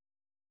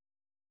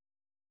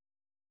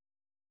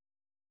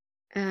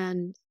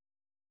 And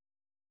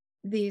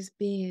these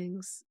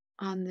beings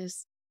on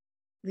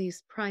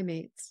these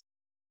primates,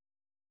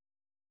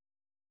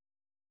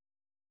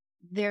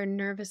 their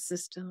nervous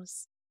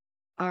systems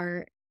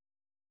are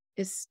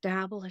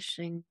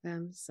establishing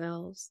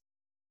themselves,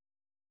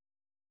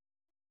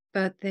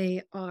 but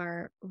they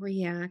are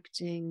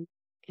reacting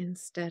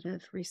instead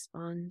of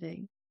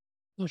responding.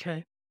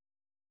 Okay.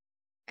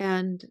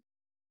 And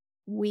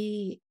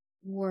we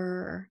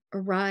were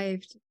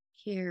arrived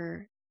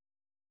here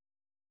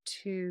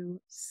to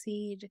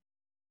seed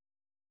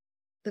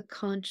the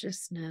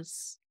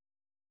consciousness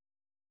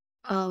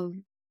of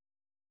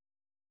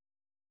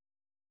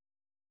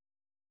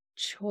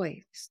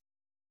choice.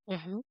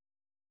 Mm-hmm.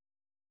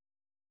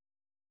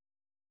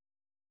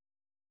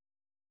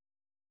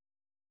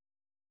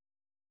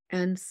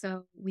 And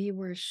so we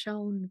were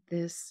shown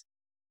this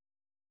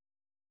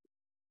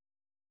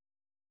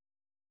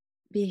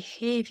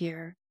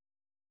behavior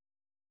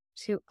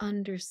to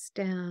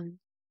understand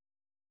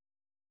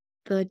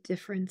the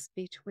difference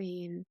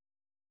between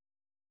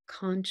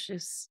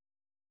conscious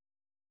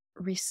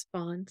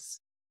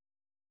response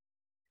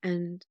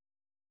and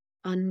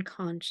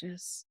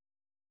unconscious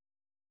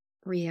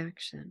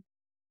reaction.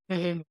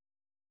 Mm-hmm.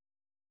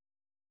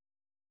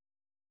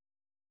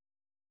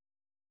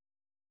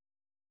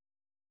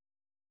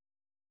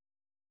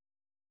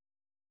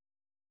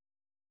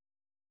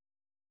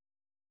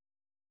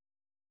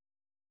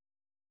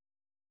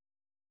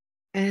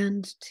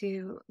 And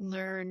to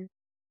learn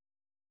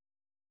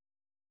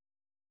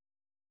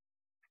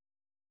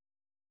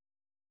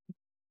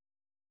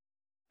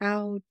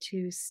how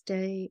to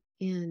stay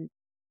in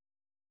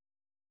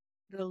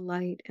the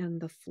light and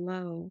the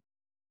flow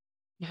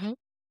Mm-hmm.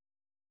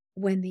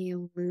 when the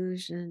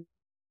illusion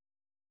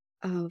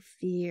of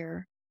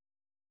fear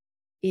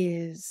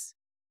is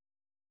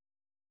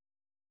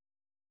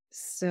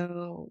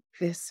so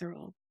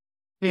visceral.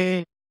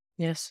 Mm-hmm.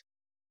 Yes.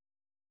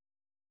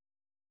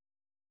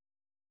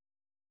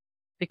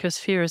 Because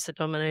fear is the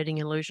dominating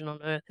illusion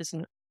on earth,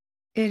 isn't it?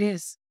 It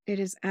is. It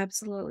is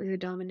absolutely the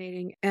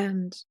dominating.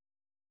 And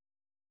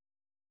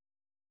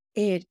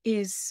it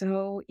is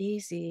so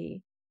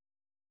easy,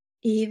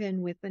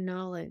 even with the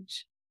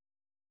knowledge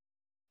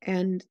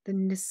and the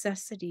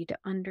necessity to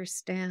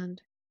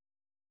understand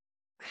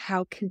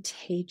how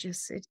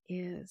contagious it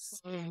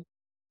is. Mm-hmm.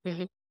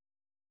 Mm-hmm.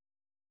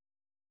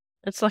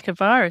 It's like a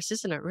virus,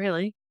 isn't it,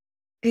 really?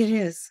 It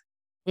is.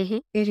 Mm-hmm.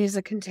 It is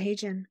a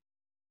contagion.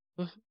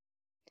 Mm-hmm.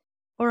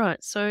 All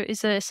right. So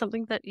is there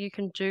something that you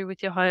can do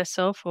with your higher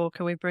self, or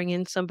can we bring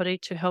in somebody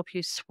to help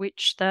you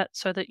switch that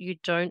so that you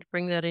don't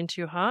bring that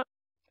into your heart?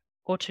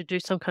 Or to do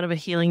some kind of a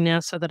healing now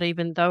so that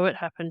even though it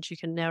happens, you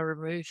can now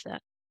remove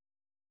that?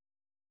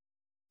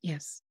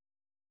 Yes.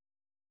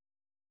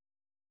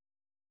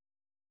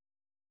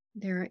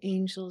 There are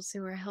angels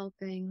who are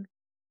helping.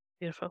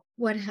 Beautiful.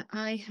 What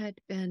I had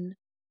been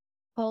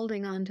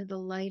holding on to the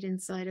light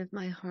inside of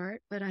my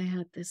heart, but I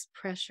had this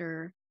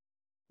pressure,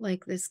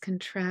 like this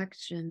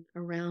contraction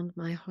around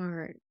my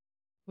heart.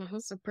 Mm-hmm.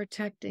 So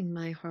protecting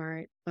my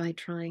heart by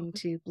trying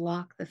Mm-hmm. to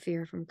block the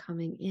fear from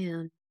coming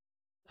in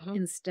Mm-hmm.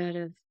 instead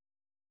of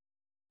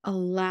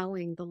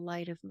allowing the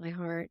light of my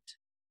heart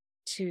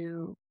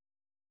to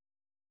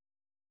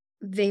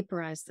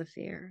vaporize the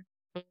fear.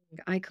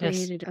 I Yes.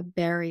 created a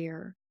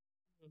barrier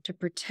to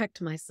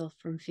protect myself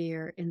from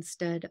fear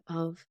instead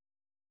of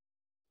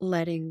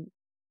letting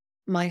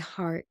my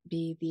heart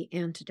be the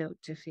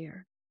antidote to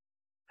fear.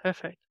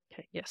 Perfect.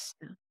 Okay. Yes.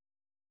 Yeah.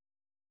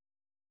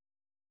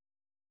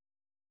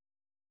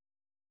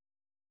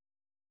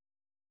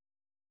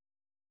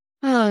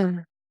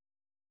 Ah,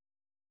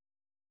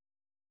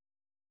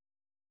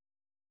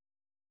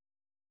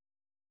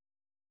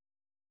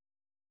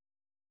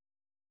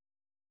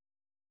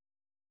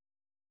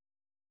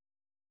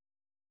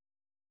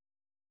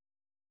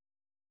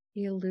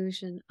 the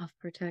illusion of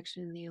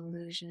protection, the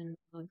illusion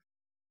of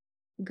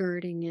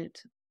girding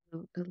it,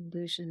 the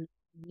illusion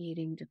of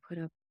needing to put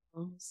up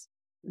walls.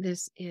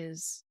 This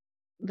is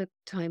the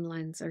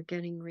timelines are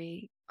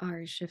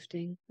are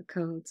shifting, the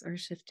codes are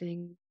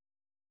shifting.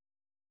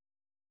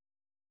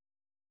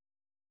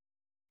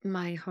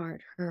 My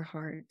heart, her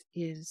heart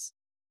is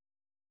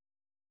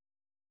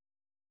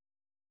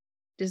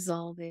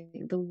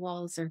dissolving. The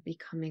walls are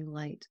becoming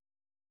light.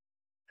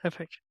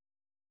 Perfect.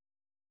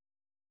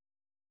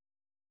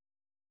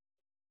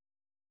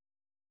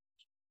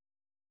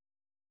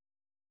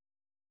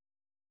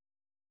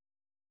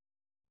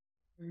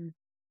 Mm.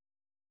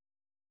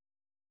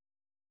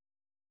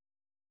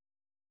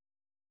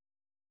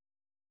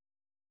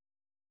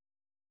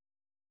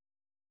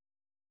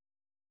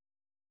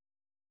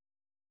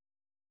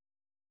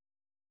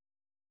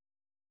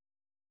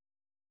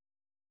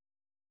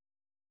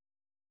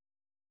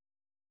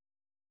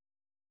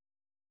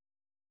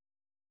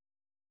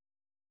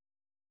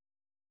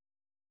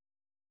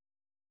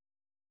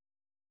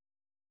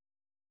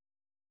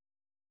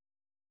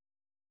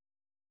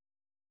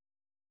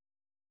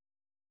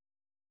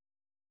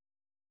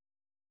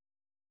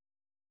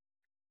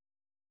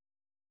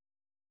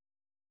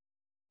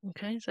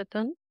 Okay, is that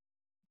done?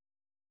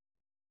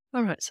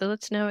 All right, so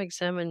let's now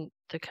examine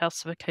the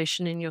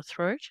calcification in your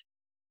throat.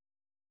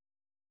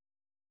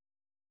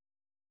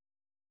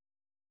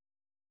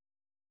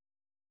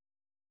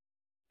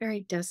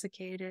 Very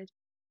desiccated.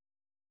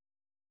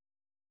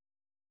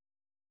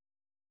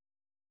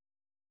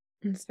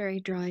 It's very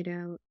dried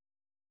out.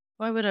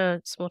 Why would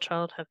a small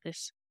child have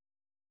this?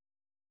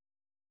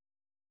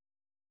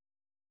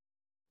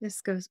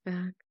 This goes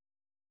back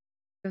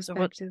So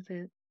what, to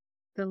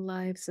the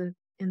lives of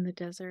in the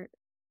desert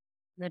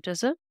in the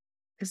desert?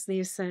 as the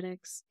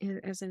ascetics,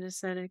 as an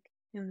ascetic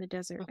in the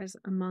desert, as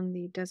among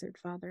the desert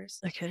fathers.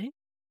 Okay.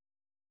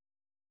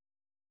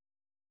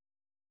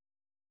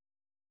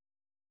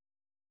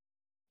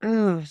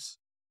 Oh,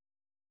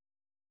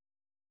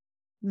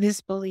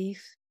 this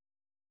belief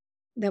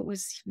that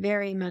was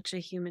very much a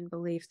human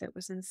belief that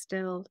was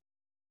instilled,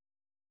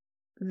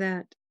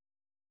 that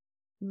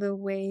the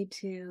way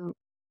to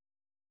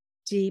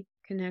deep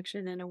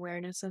connection and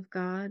awareness of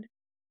God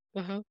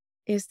Mm-hmm.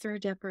 is through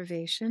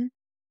deprivation,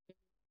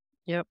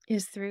 Yep.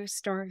 is through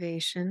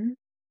starvation,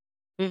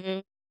 Mm-hmm.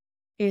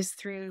 is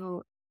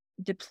through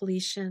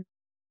depletion,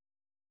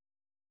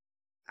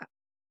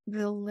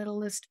 the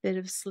littlest bit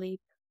of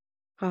sleep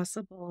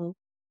possible,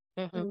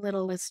 the Mm-hmm.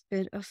 littlest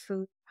bit of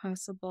food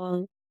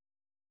possible,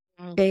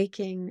 Mm-hmm.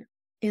 baking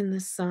in the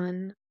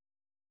sun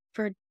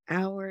for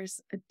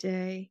hours a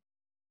day,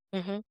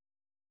 Mm-hmm.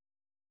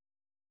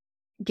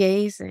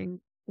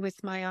 gazing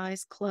with my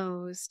eyes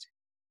closed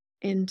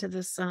into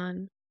the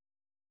sun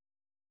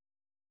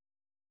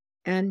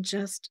and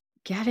just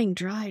getting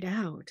dried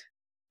out.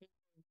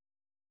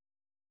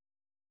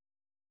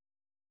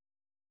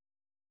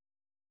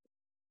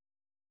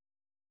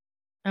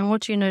 And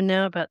what do you know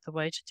now about the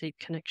way to deep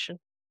connection?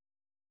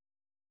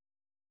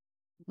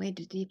 The way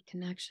to deep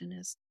connection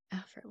is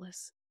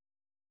effortless.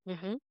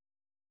 Mm-hmm.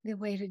 The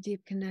way to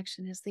deep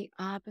connection is the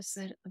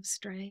opposite of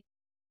strain.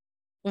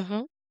 Mm-hmm.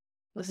 The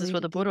This is way what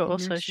to the deep Buddha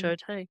also connection,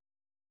 showed, hey.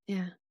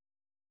 yeah.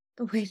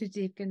 The way to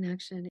deep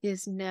connection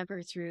is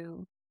never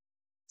through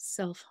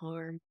self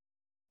harm.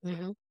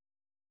 Mm-hmm.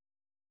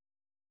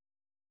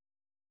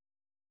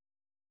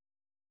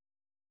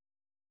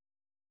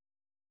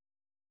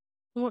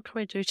 What can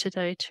we do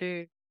today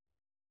to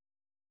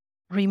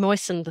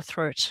remoisten the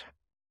throat?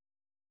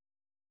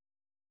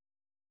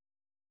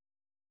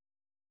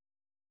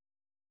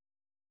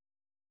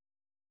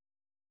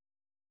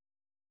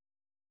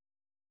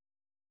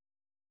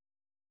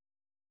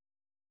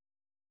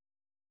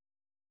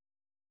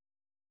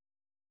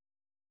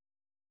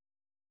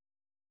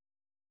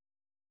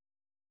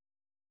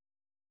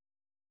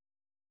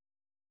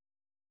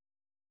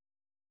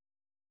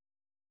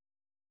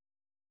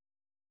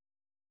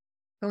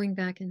 Going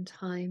back in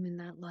time in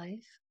that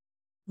life,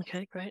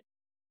 Okay, great.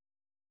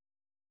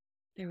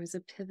 there was a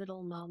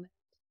pivotal moment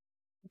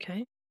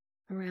Okay.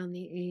 around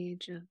the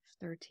age of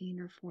 13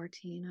 or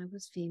 14. I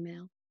was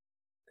female.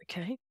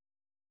 Okay.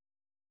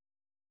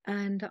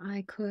 And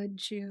I could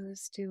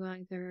choose to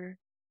either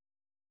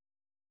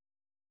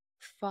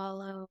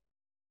follow.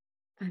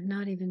 I'm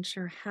not even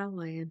sure how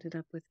I ended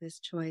up with this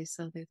choice,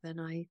 other than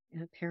I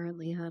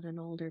apparently had an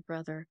older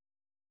brother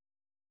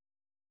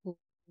who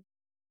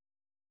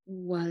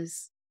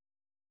was,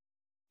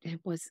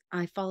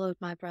 I followed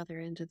my brother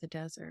into the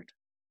desert.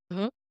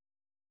 Mm-hmm.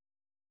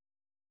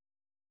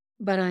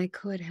 But I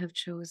could have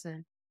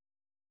chosen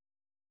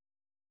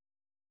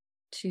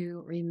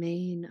to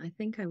remain. I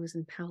think I was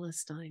in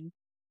Palestine.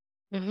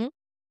 Mm-hmm.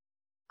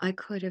 I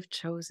could have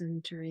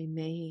chosen to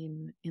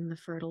remain in the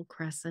Fertile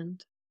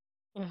Crescent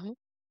Mm-hmm.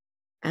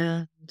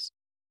 and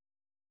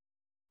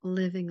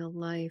living a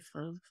life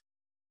of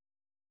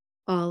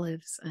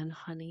olives and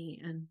honey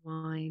and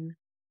wine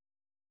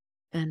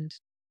and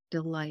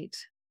delight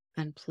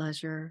and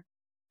pleasure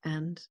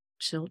and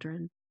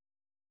children.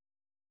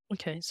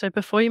 Okay, so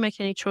before you make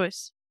any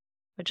choice,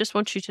 I just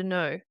want you to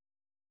know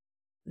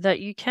that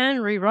you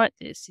can rewrite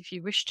this if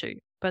you wish to,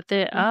 but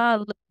there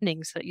are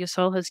learnings that your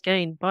soul has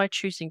gained by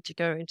choosing to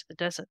go into the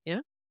desert, yeah?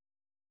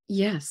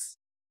 Yes.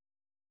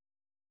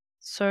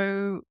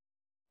 So,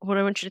 what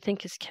I want you to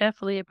think is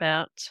carefully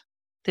about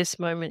this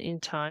moment in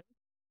time,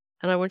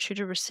 and I want you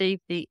to receive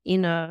the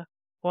inner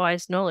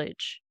wise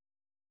knowledge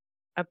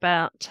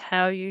about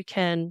how you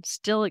can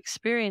still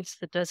experience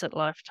the desert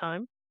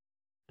lifetime,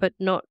 but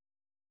not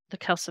the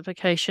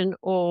calcification,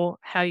 or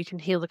how you can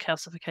heal the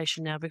calcification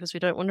now, because we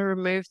don't want to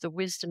remove the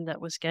wisdom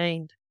that was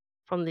gained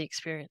from the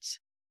experience.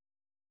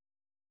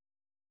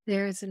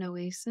 There is an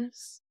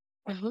oasis.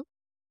 Mhm.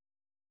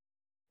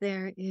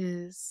 There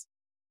is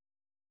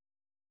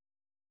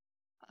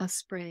a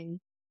spring.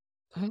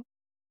 Mhm.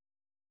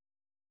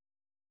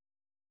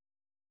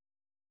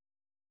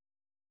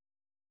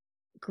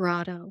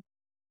 Grotto.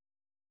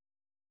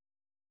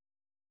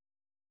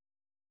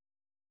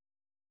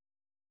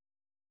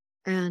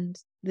 And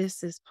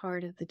this is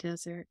part of the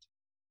desert.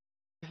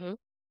 Mhm.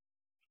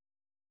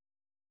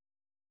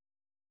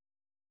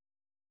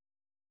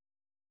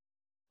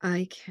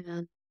 I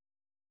can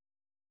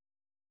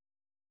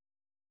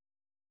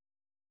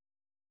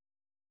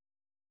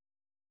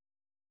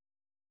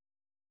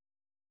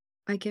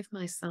I give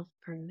myself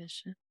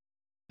permission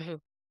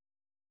Mhm.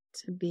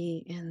 to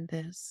be in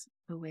this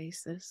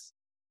oasis,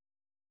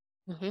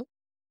 Mhm.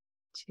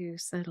 to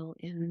settle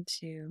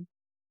into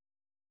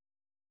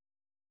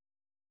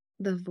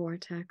the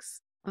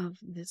vortex of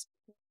this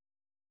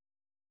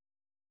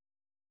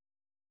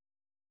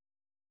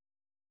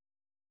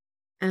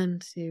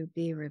and to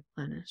be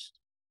replenished.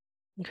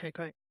 Okay,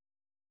 great.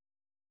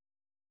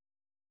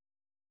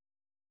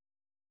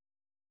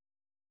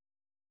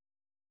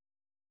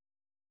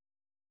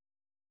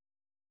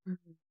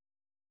 Mhm.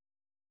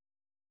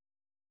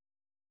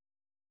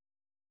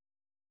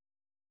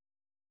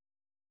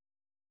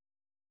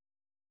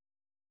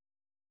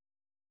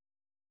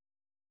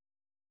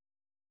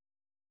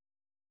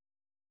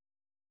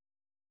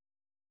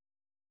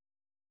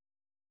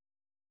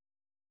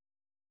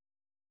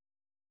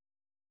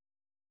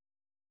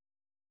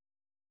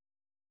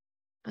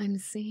 I'm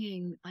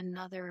seeing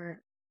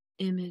another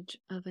image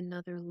of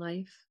another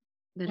life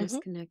that is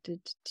Mhm. connected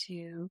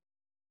to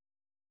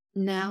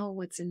now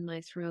what's in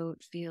my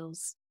throat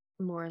feels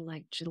more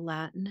like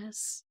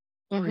gelatinous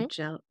or Mhm.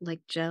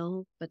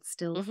 gel, but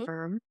still Mhm.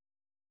 firm.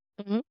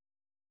 Mhm.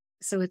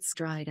 So it's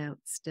dried out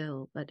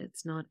still, but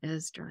it's not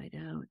as dried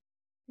out.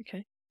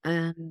 Okay.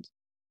 And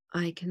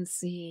I can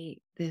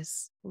see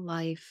this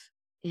life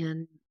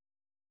in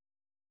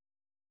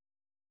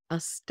a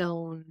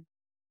stone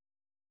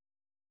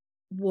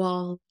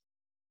wall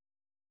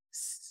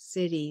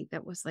city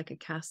that was like a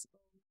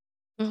castle,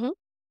 Mhm.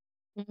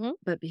 Mhm.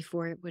 but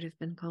before it would have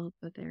been called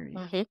Bavaria.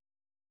 Mhm.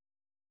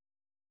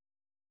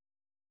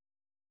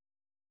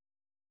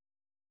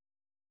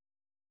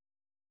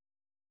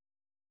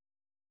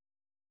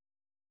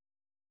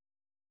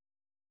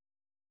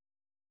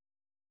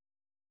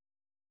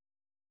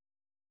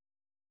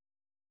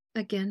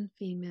 Again,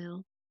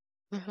 female.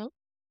 Mhm.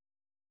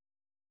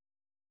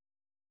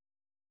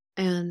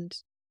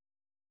 And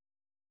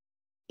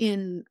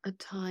in a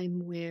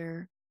time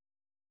where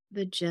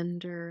the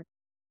gender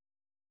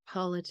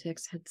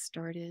politics had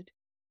started,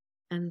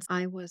 and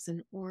I was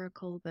an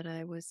oracle, but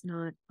I was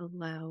not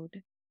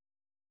allowed.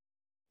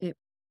 It,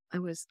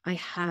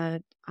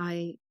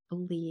 I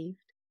believed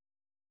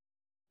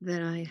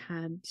that I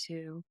had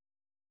to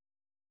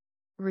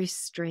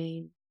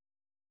restrain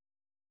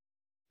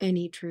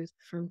any truth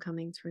from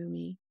coming through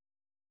me.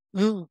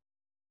 Mm.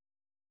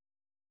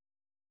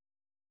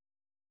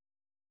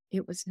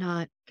 It was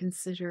not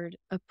considered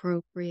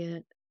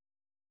appropriate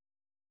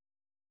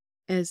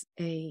as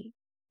a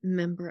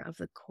member of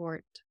the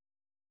court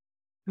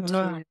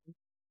Ah. to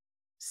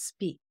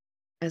speak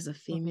as a Mhm.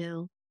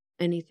 female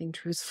anything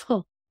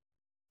truthful.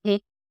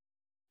 Mm.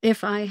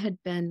 If I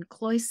had been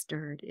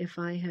cloistered, if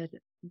I had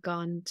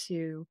been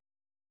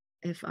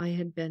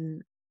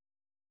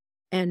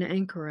an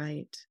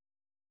anchorite,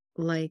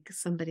 like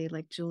somebody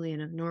like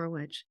Julian of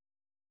Norwich,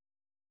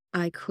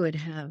 I could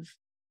have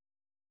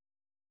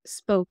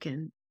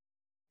spoken.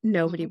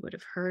 Nobody Mhm. would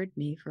have heard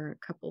me for a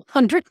couple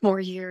hundred more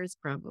years,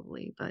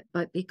 probably.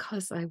 But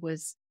because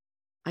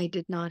I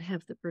did not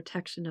have the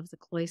protection of the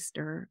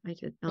cloister, I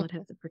did not Mhm.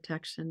 have the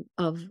protection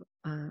of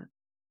a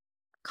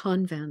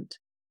convent.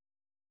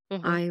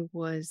 Mhm. I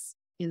was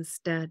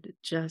instead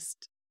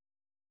just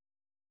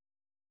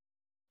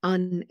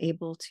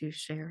unable to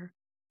share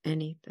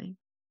anything.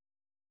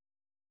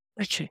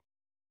 Okay.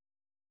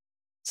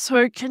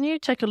 So, can you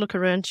take a look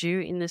around you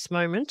in this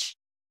moment?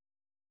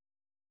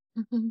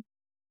 Mhm.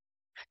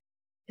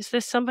 Is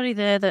there somebody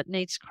there that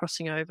needs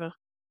crossing over?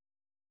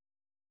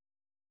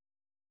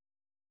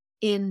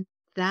 In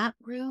that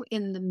room,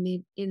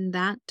 in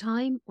that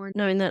time, or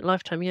No, in that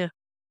lifetime, yeah.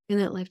 in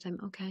that lifetime?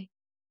 Okay.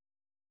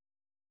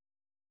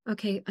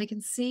 Okay, I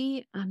can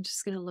see. I'm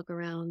just going to look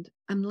around.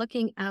 I'm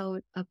looking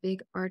out a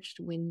big arched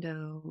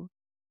window,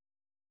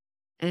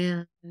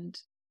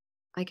 and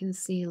I can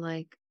see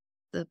like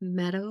the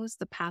meadows,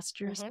 the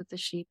pastures Mhm. with the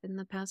sheep in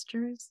the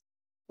pastures.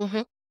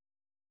 Mhm.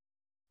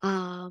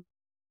 Um,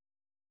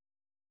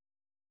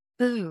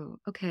 ooh,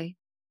 okay.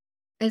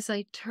 As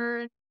I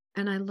turn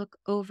and I look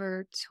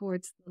over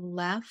towards the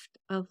left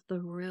of the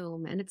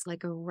room, and it's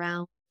like a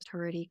round,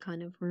 turrety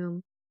kind of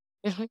room,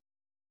 Mhm.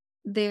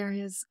 there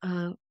is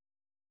a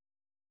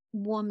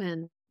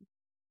woman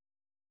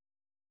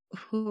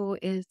who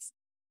is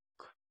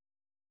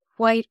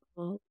quite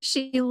old.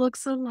 She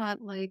looks a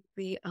lot like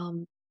the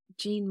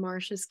Jean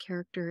Marsh's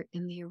character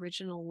in the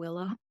original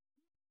Willow.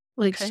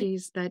 Like Okay.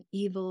 she's that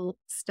evil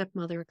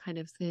stepmother kind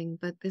of thing.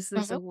 But this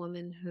is Mhm. a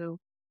woman who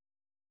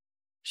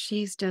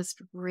she's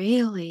just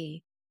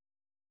really,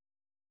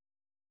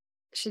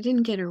 she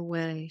didn't get her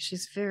way.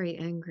 She's very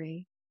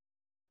angry.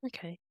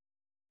 Okay.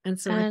 And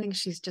so I And think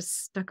she's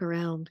just stuck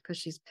around because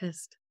she's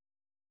pissed.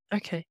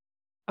 okay.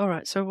 All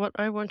right. So what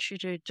I want you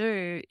to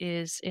do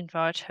is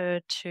invite her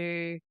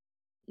to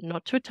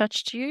not to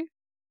attach to you,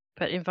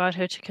 but invite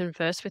her to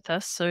converse with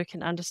us so we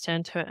can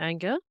understand her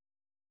anger.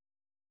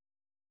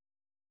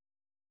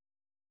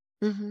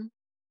 Hmm.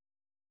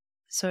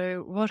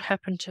 So what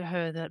happened to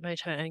her that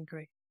made her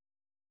angry?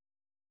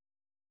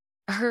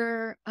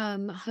 Her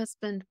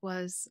husband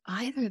was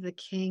either the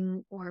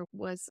king or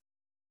was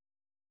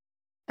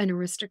an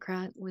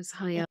aristocrat, was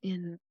high up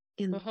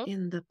Mm-hmm.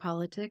 in the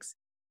politics.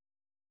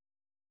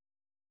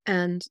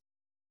 And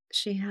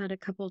she had a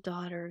couple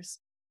daughters,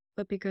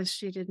 but because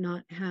she did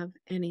not have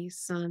any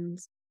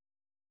sons,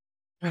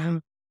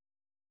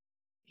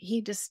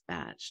 he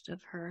dispatched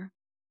of her.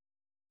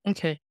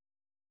 Okay.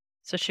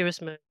 So she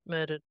was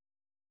murdered.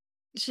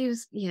 She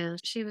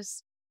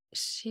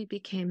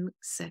became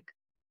sick.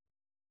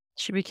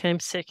 She became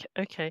sick.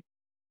 Okay.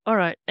 All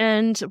right.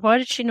 And why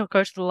did she not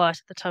go to the light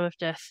at the time of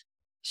death?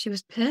 She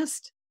was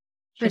pissed.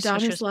 Her Just because she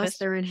daughters was lost pissed?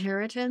 their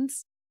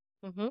inheritance,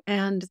 Mm-hmm.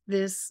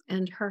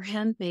 and her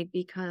handmaid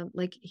become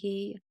like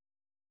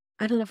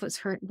I don't know if it was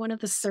her, one of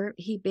the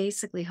he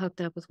basically hooked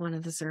up with one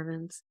of the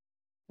servants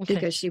Okay.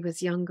 because she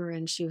was younger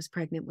and she was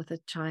pregnant with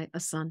a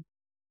son.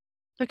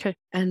 Okay.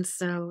 And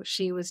so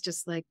she was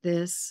just like,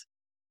 this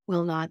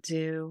will not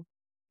do.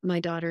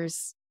 My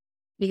daughters,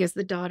 because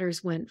the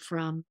daughters went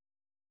from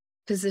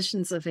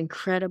positions of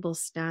incredible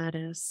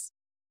status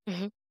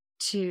Mm-hmm.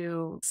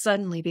 to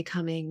suddenly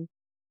becoming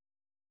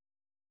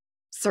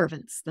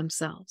servants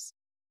themselves.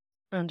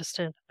 I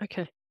understand.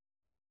 Okay.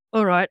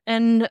 All right.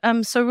 And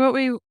so what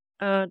we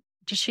does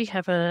she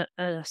have a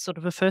sort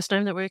of a first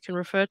name that we can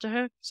refer to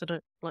her? So I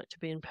don't like to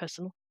be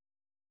impersonal.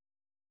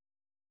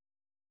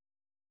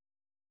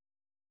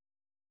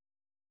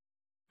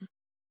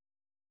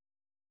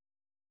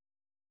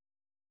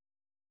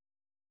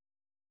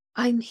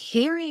 I'm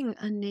hearing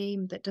a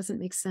name that doesn't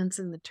make sense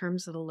in the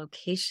terms of the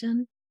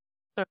location.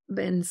 Sure.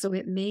 And so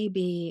it may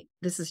be,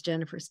 this is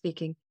Jennifer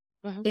speaking,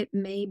 Mm-hmm. it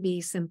may be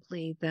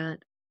simply that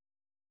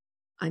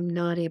I'm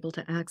not able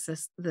to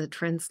access the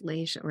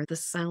translation or the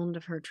sound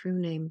of her true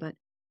name, but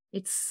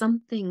it's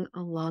something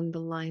along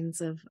the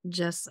lines of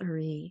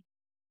Jessary.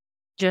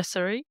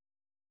 Jessery.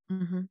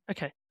 Mm-hmm.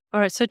 Okay. All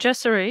right. So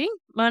Jessery,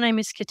 my name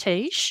is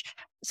Katish.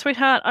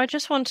 Sweetheart, I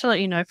just want to let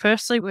you know,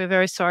 firstly, we're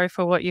very sorry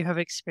for what you have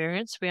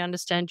experienced. We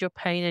understand your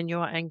pain and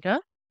your anger.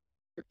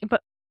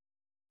 But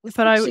She's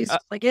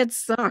like, it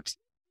sucked.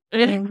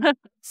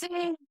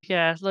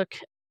 yeah, look,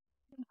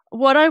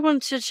 what I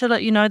wanted to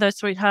let you know though,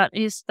 sweetheart,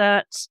 is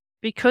that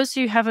because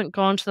you haven't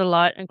gone to the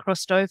light and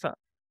crossed over,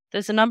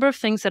 there's a number of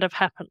things that have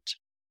happened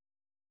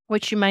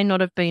which you may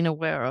not have been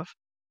aware of.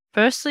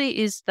 Firstly,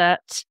 is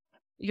that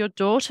your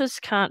daughters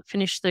can't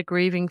finish their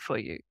grieving for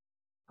you.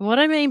 What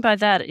I mean by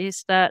that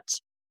is that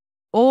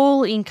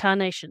all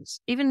incarnations,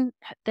 even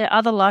their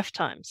other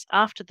lifetimes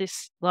after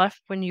this life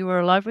when you were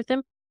alive with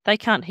them, they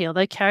can't heal.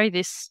 They carry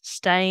this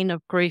stain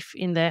of grief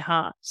in their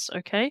hearts,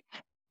 okay,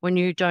 when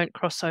you don't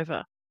cross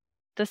over.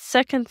 The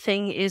second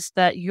thing is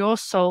that your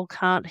soul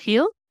can't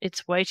heal.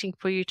 It's waiting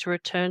for you to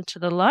return to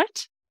the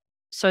light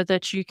so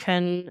that you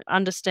can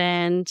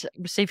understand,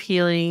 receive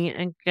healing,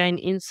 and gain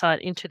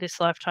insight into this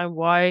lifetime,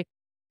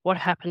 what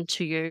happened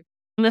to you.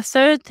 And the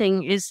third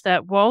thing is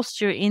that whilst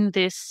you're in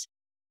this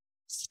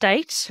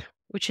state,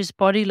 which is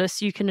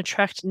bodiless, you can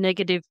attract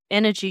negative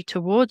energy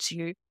towards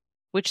you,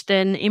 which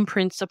then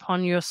imprints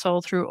upon your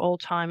soul through all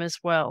time as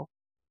well.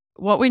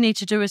 What we need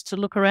to do is to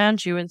look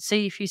around you and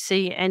see if you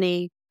see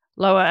any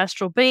lower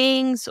astral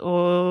beings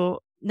or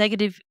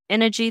negative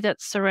energy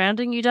that's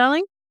surrounding you,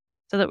 darling,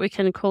 so that we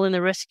can call in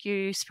the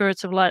rescue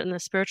spirits of light and the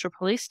spiritual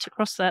police to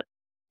cross that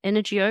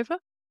energy over.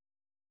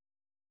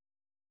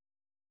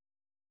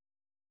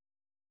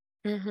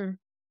 Mm-hmm.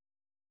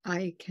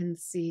 I can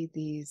see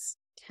these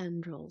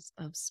tendrils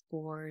of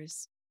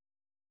spores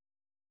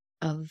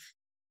of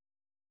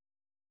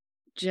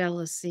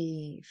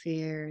jealousy,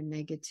 fear,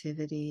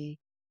 negativity,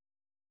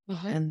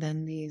 and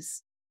then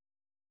these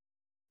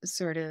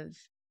sort of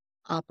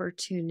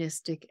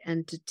opportunistic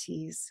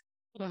entities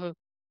Mm-hmm.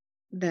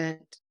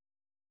 that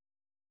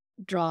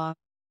draw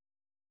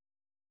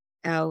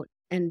out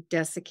and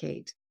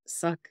desiccate,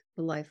 suck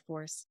the life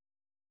force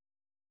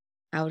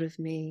out of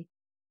me.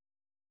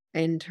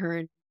 In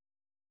turn,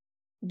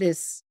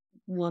 this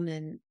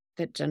woman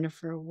that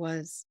Jennifer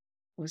was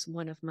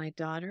one of my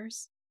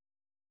daughters.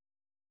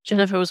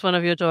 Jennifer was one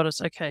of your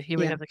daughters. Okay, here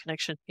we Yeah. have the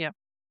connection. Yeah.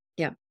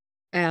 Yeah.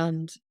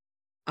 And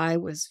I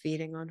was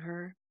feeding on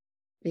her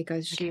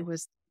because she Okay.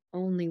 was the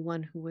only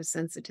one who was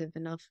sensitive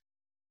enough.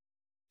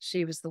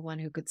 She was the one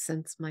who could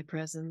sense my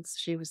presence.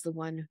 She was the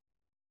one who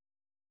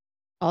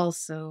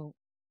also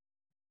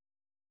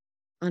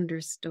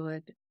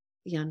understood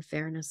the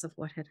unfairness of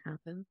what had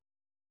happened.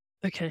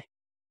 Okay.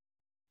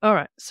 All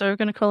right. So we're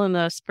going to call in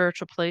the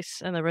spiritual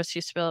police and the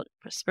rescue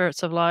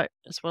spirits of light,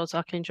 as well as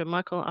Archangel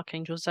Michael,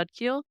 Archangel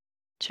Zadkiel,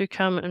 to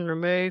come and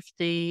remove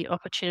the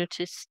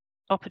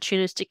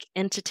opportunistic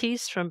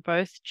entities from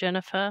both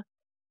Jennifer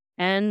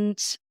and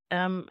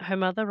her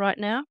mother right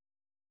now.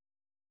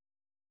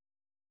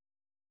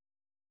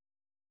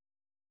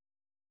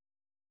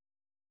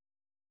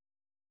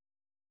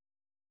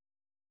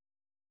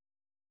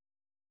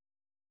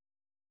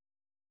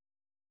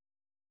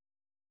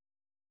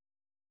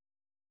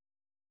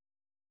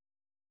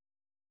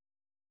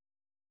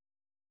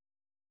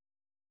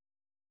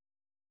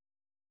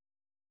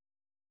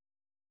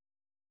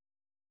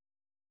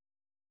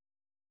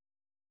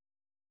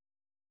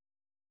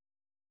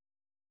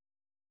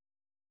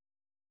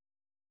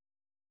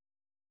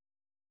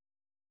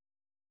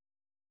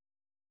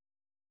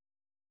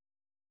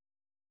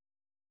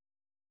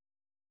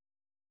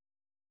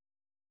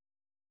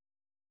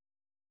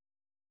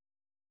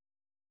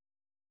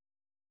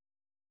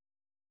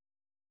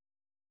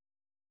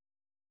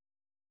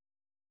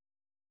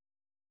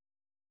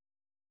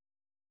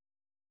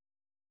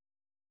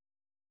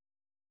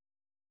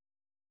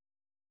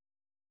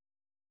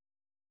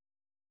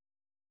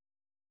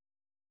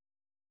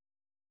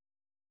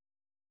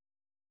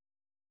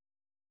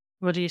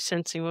 What are you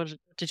sensing? What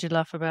did you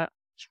laugh about?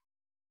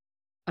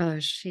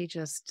 She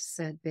just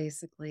said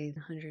basically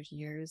 100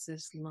 years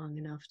is long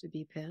enough to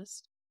be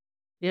pissed.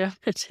 Yeah,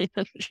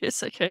 1,500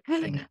 years. Okay.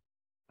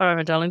 All right,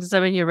 my darling. Does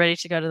that mean you're ready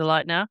to go to the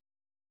light now?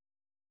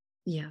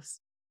 Yes.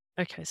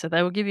 Okay, so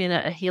they will give you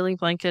a healing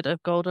blanket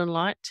of golden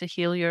light to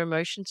heal your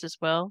emotions as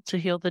well, to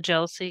heal the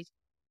jealousy,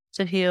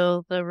 to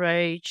heal the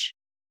rage.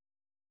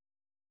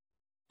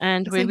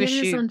 And It's we like, it wish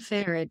is you.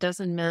 unfair. It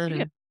doesn't matter.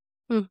 Yeah.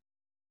 Hmm.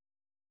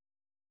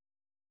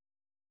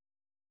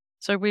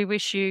 So we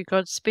wish you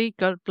Godspeed,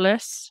 God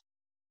bless.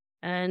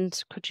 And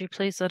could you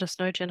please let us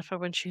know, Jennifer,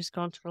 when she's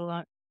gone to the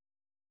light?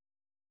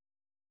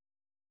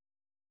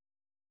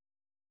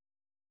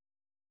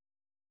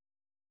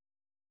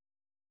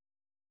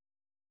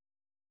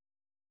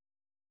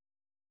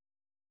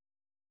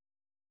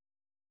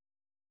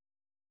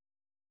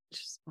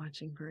 Just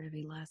watching for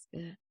every last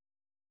bit.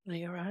 Are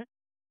you all right?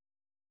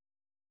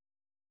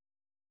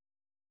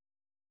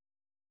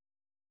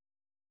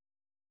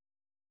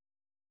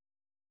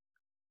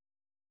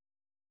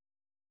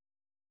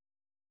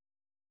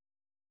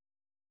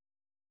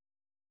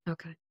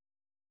 Okay.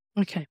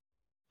 Okay.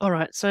 All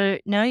right. So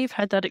now you've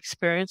had that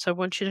experience, I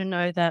want you to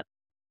know that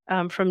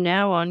from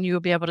now on, you'll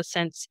be able to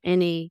sense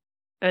any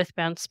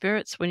earthbound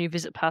spirits when you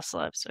visit past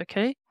lives.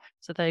 Okay.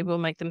 So they will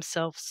make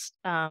themselves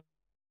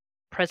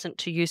present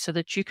to you so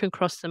that you can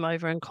cross them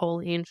over and call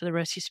in for the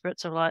rescue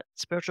spirits of light,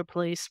 spiritual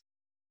police,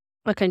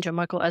 Archangel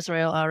Michael,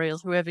 Azrael, Ariel,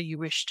 whoever you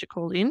wish to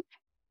call in.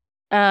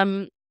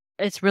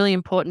 It's really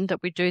important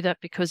that we do that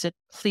because it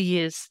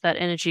clears that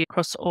energy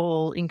across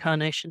all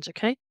incarnations.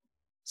 Okay.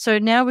 So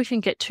now we can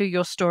get to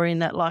your story in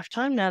that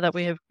lifetime. Now that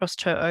we have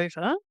crossed her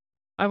over,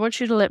 I want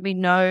you to let me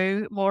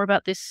know more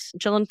about this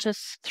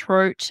gelatinous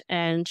throat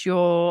and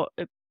your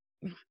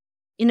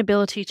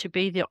inability to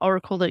be the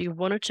oracle that you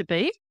wanted to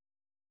be.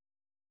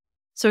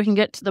 So we can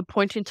get to the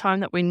point in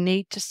time that we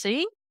need to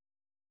see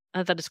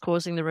that is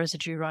causing the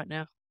residue right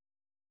now.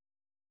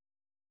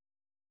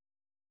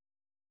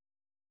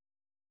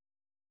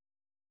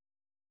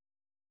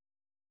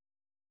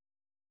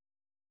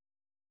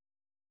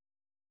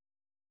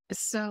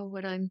 So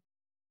what I'm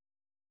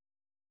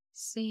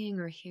seeing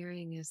or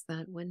hearing is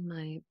that when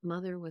my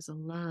mother was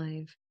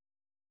alive,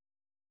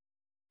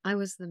 I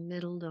was the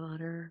middle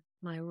daughter.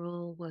 My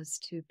role was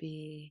to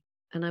be,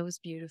 and I was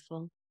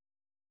beautiful.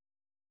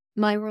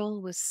 My role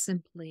was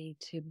simply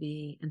to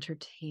be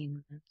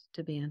entertainment,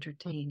 to be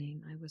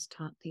entertaining. I was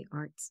taught the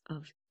arts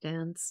of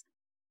dance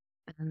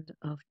and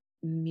of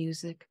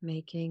music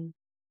making,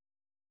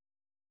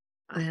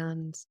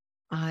 and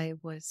I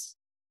was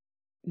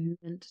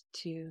meant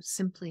to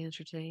simply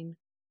entertain.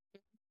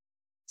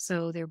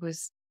 So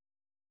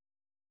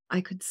I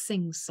could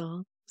sing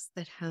songs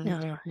that had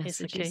No, here's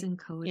the messages key.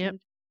 encoded. Yep.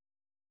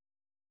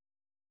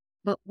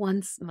 But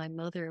once my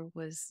mother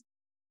was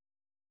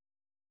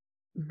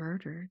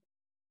murdered,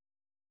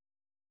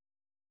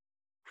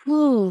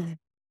 I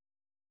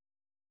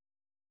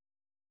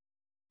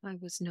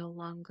was no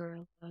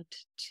longer allowed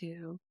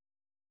to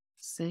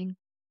sing.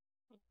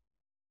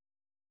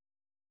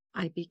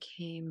 I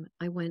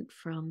went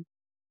from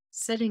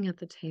sitting at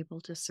the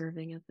table to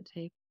serving at the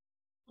table.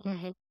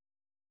 Mm-hmm.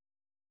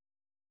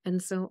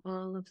 And so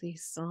all of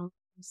these songs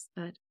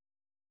that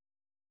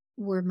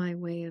were my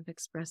way of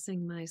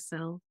expressing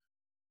myself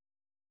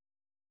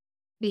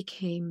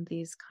became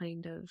these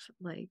kind of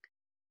like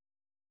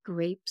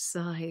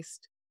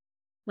grape-sized,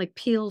 like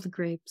peeled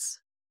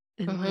grapes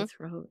in my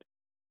throat.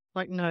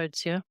 Like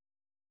nodes, yeah?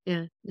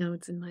 Yeah,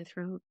 nodes in my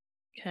throat.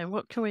 Okay,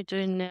 what can we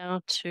do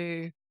now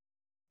to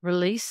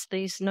release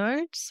these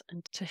nodes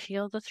and to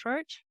heal the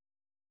throat?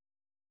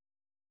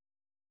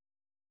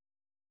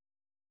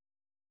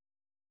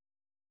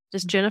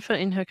 Does Jennifer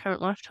in her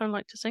current lifetime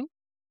like to sing?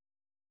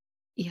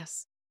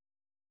 Yes.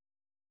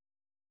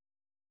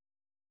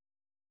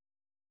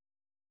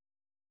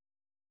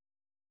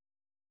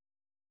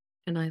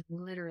 And I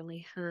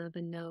literally have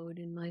a node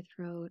in my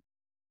throat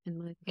in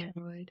my Okay.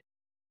 thyroid.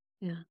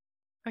 Yeah.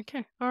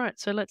 Okay. All right.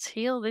 So let's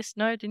heal this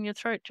node in your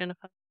throat,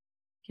 Jennifer.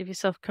 Give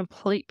yourself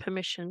complete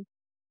permission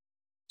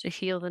to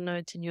heal the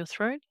nodes in your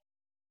throat.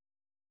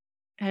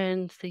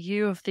 And the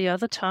you of the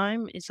other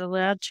time is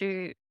allowed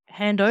to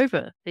hand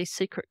over these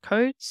secret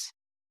codes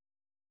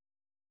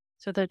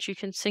so that you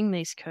can sing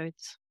these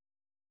codes.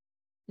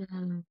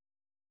 Mhm.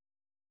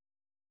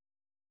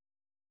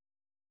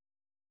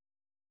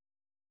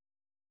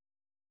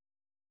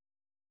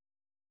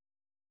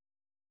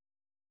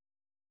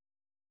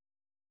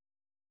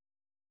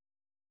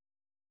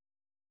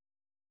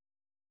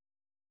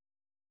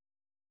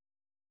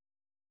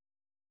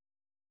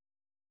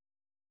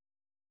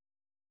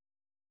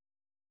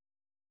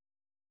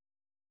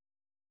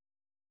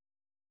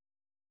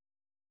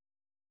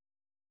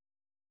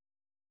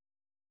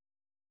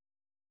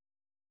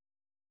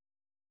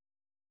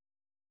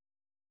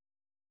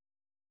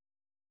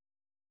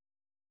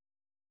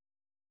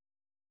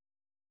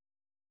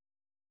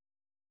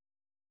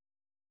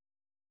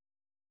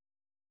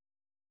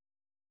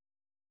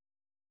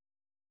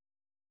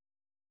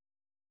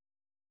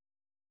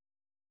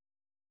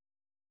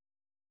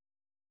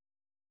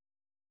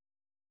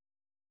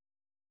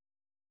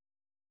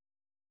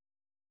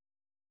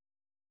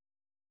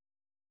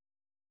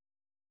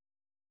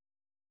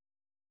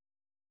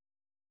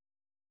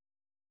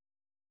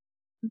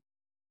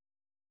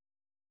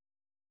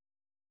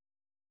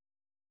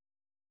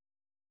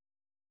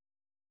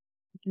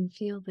 You can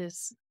feel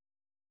this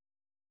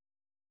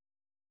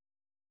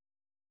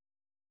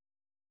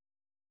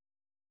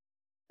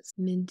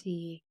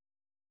minty,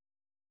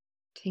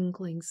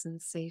 tingling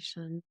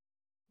sensation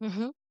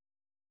Mm-hmm.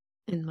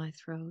 in my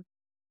throat.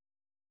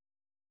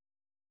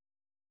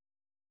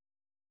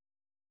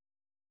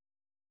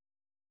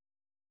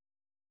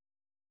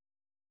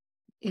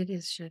 It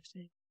is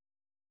shifting.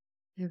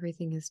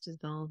 Everything is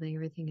dissolving.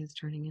 Everything is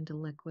turning into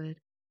liquid.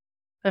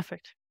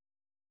 Perfect.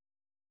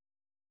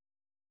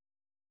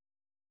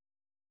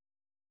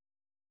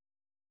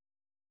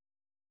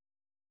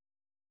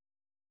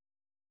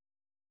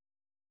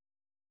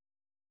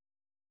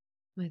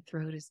 My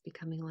throat is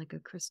becoming like a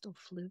crystal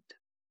flute.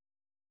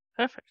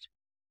 Perfect.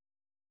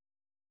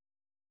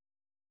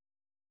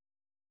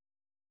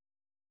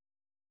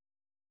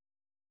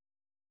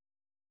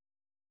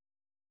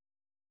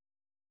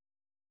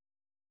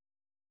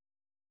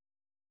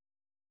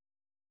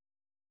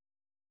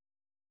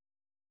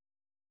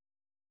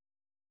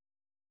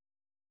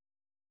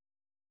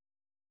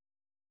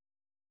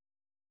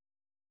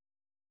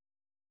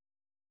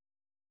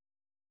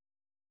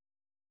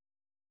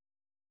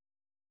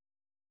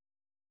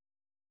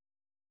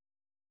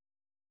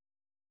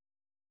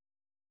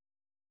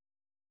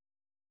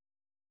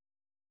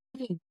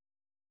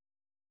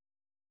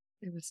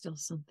 There was still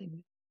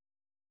something.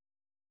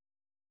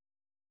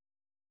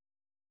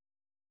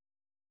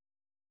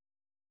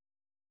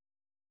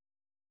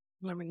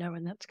 Let me know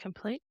when that's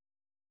complete.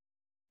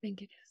 I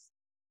think it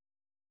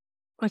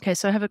is. Okay,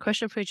 so I have a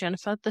question for you,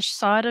 Jennifer. The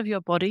side of your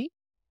body,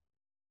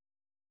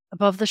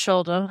 above the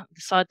shoulder,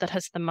 the side that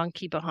has the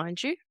monkey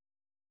behind you,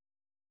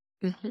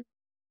 Mhm.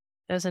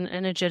 there's an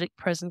energetic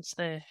presence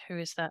there. Who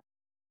is that?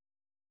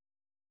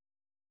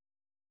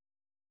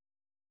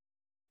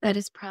 That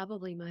is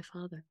probably my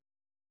father.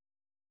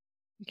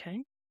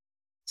 Okay.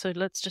 So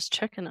let's just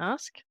check and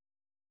ask.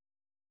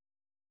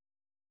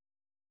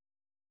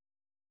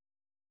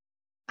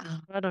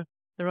 Oh.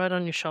 They're right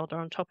on your shoulder,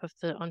 on top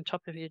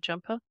of your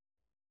jumper.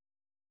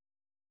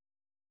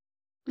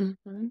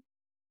 Mm-hmm.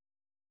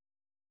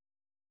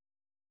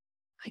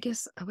 I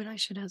guess what I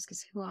should ask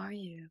is, who are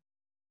you?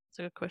 That's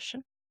a good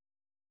question.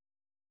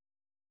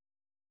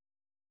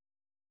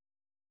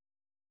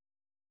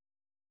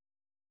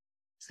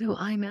 So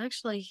I'm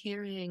actually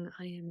hearing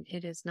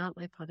it is not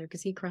my father,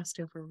 because he crossed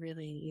over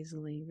really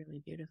easily,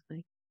 really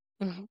beautifully.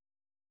 Mm-hmm.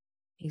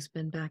 He's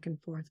been back and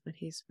forth, but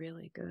he's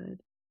really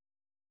good.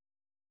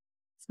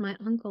 It's my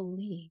Uncle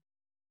Lee,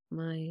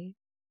 my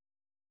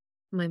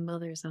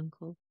mother's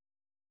uncle.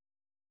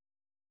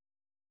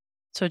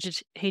 So did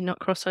he not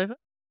cross over?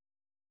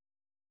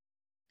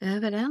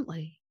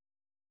 Evidently.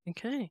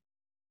 Okay.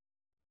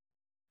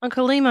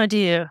 Uncle Lee, my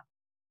dear,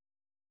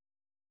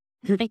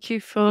 thank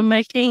you for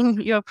making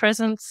your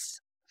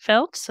presence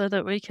felt so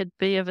that we could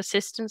be of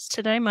assistance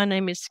today. My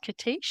name is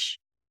Katish,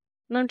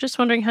 and I'm just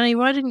wondering, honey,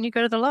 why didn't you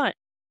go to the light?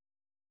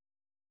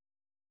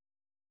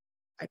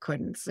 I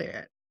couldn't see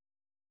it.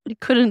 You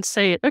couldn't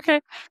see it.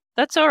 Okay,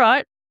 that's all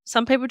right.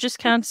 Some people just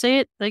can't see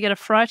it. They get a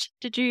fright.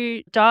 Did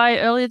you die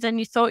earlier than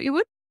you thought you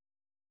would?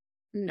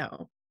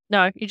 No,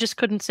 No, you just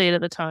couldn't see it at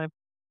the time.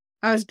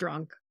 I was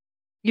drunk.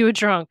 You were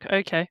drunk.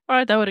 Okay. All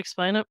right, that would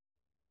explain it.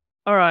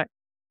 All right.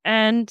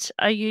 And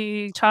are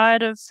you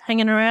tired of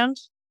hanging around?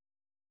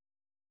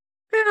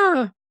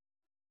 Yeah.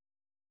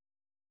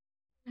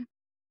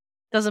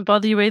 Doesn't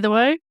bother you either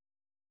way?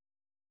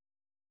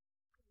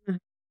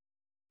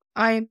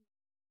 I'm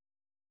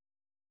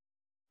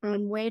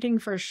waiting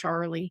for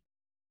Charlie,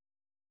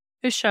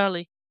 Who's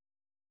Charlie?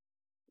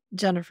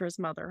 Jennifer's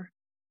mother.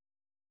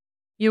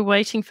 You're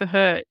waiting for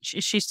her.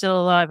 Is she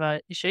still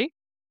alive, is she?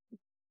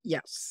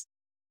 Yes.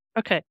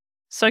 Okay.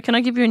 So can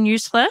I give you a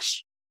news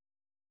flash?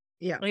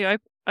 Yeah. Are you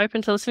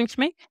open to listening to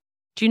me?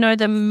 Do you know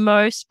the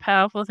most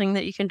powerful thing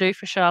that you can do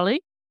for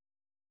Charlie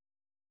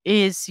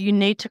is you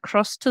need to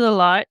cross to the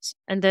light,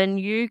 and then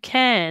you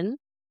can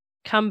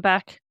come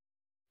back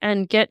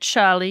and get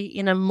Charlie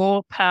in a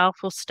more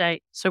powerful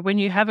state. So when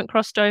you haven't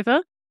crossed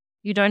over,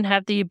 you don't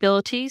have the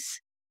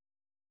abilities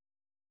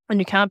and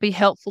you can't be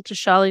helpful to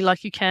Charlie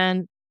like you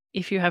can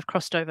if you have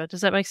crossed over.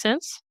 Does that make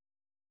sense?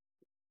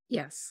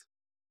 Yes.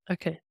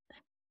 Okay.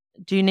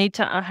 Do you need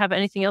to have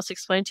anything else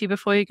explained to you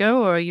before you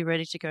go, or are you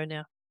ready to go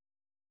now?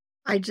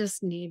 I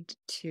just need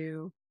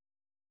to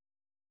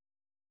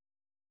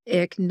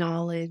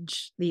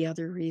acknowledge the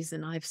other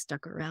reason I've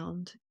stuck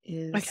around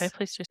Okay, is,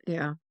 please do.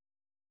 yeah,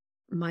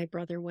 my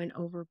brother went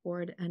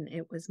overboard and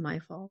it was my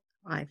fault,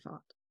 I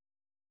thought.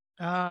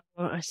 Oh,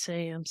 I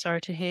see. I'm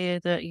sorry to hear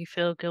that you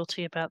feel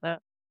guilty about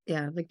that.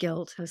 Yeah, the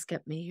guilt has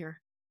kept me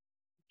here.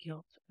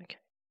 Guilt. Okay.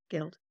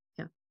 Guilt.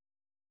 Yeah.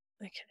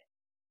 Okay.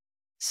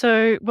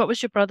 So what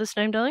was your brother's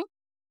name, darling?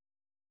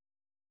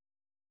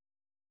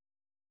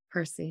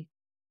 Percy.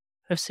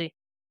 Percy.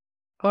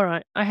 All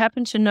right. I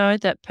happen to know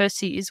that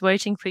Percy is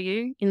waiting for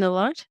you in the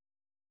light.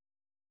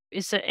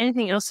 Is there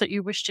anything else that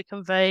you wish to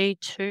convey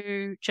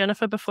to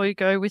Jennifer before you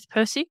go with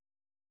Percy?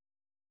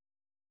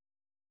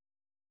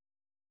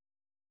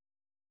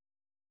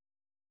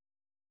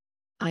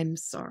 I'm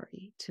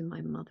sorry to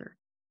my mother,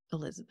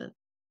 Elizabeth,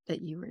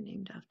 that you were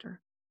named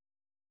after.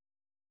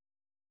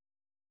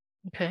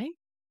 Okay.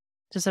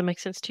 Does that make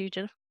sense to you,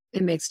 Jennifer?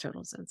 It makes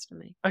total sense to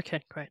me.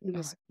 Okay, great. He All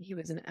was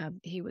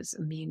he was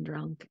a mean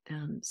drunk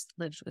and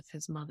lived with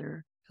his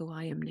mother, who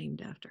I am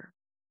named after.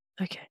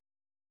 right. Okay.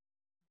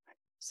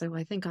 So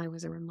I think I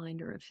was a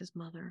reminder of his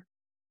mother.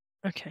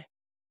 Okay.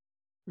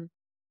 Hmm.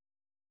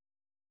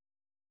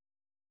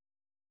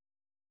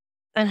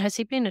 And has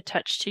he been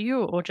attached to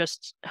you or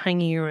just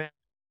hanging around?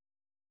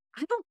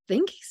 I don't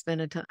think he's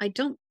been I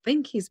don't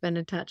think he's been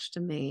attached to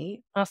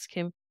me. Ask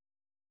him.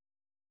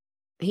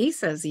 He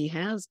says he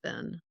has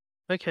been.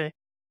 Okay.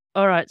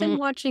 All right. Been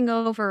watching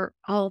over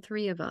all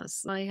three of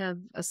us. I have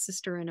a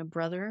sister and a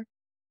brother.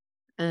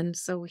 And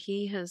so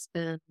he has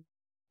been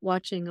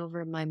watching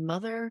over my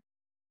mother,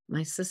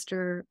 my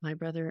sister, my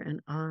brother,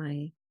 and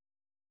I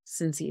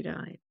since he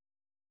died.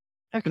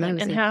 And I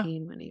Okay. was And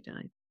 18 when he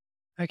died.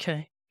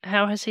 okay.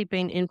 How has he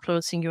been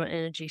influencing your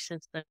energy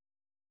since then?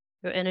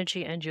 Your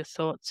energy and your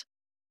thoughts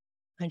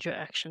and your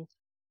actions.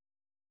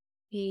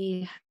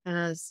 He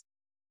has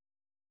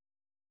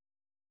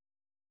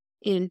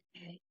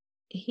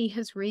he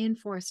has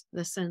reinforced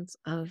the sense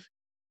of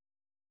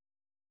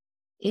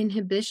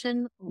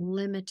inhibition,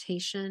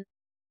 limitation,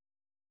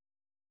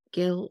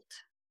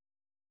 guilt,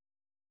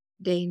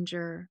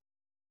 danger,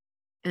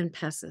 and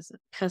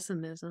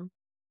pessimism.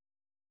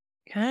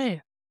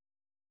 Okay.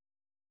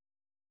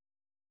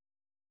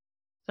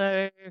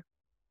 So,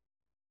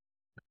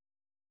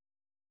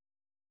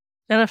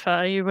 Jennifer,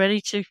 are you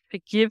ready to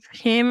forgive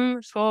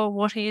him for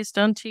what he has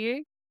done to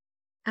you?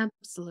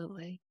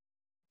 Absolutely.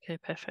 Okay,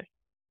 perfect.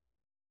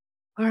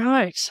 All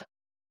right.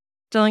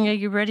 Darling, are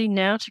you ready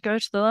now to go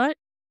to the light,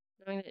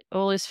 knowing that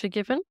all is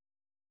forgiven?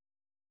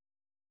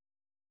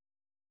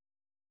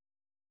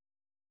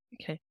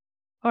 Okay.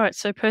 All right,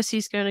 so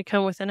Percy's going to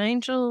come with an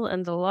angel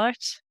and the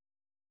light,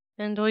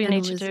 and all you And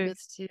need to do,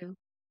 Elizabeth, too.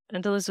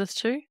 and Elizabeth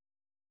too.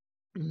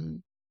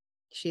 Mhm.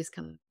 She's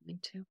coming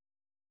too.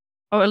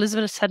 Oh,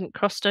 Elizabeth hadn't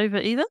crossed over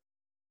either?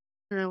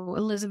 No,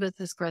 Elizabeth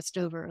has crossed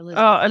over.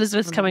 Oh,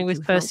 Elizabeth's coming with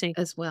to help Percy.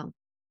 as well.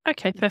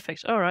 Okay,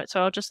 perfect. All right,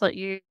 so I'll just let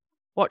you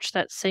watch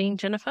that scene,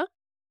 Jennifer.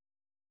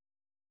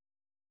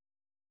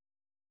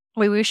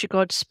 We wish you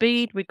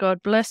Godspeed, we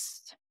God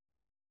bless.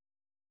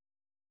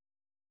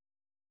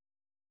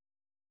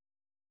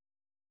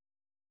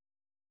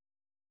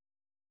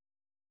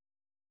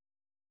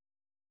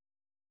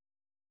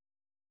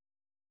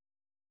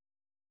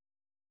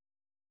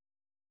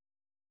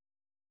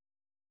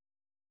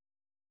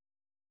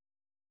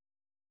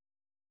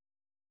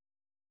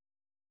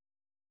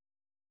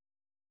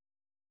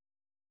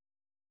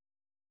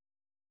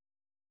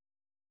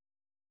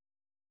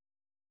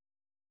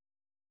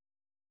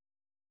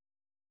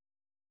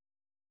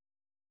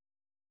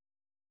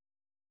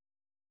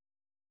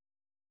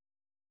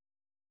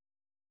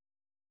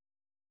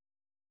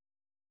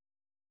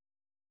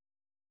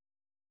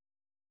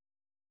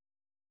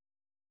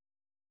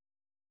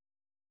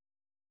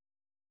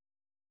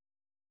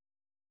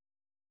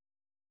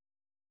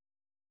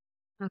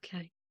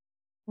 Okay.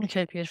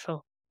 Okay,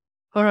 beautiful.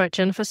 All right,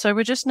 Jennifer. So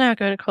we're just now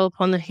going to call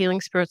upon the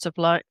healing spirits of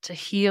light to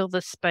heal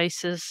the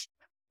spaces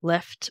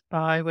left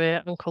by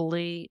where Uncle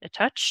Lee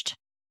attached.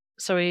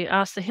 So we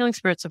ask the healing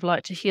spirits of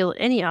light to heal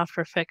any after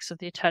effects of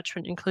the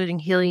attachment, including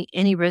healing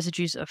any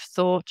residues of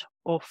thought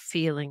or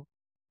feeling.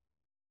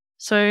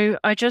 So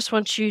I just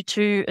want you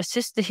to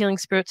assist the healing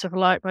spirits of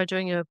light by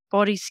doing a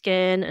body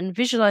scan and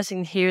visualizing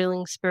the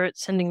healing spirit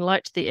sending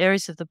light to the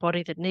areas of the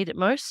body that need it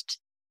most.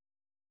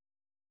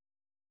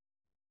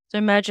 So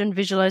imagine,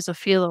 visualize, or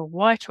feel a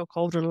white or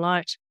golden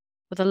light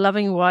with a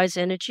loving, wise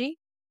energy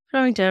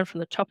flowing down from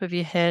the top of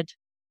your head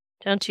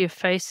down to your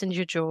face and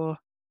your jaw,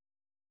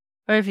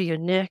 over your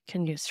neck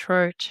and your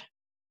throat,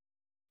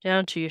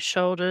 down to your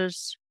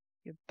shoulders,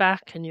 your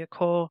back and your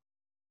core,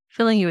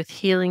 filling you with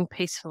healing,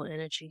 peaceful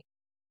energy.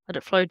 Let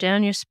it flow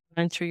down your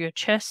spine through your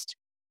chest,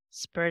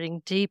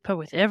 spreading deeper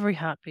with every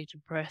heartbeat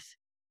and breath,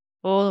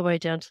 all the way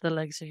down to the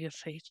legs of your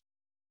feet.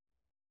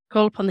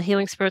 Call upon the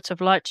healing spirits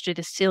of light to do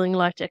this sealing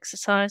light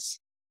exercise.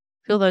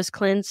 Fill those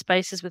cleansed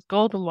spaces with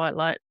golden white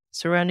light,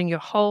 surrounding your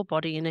whole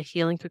body in a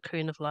healing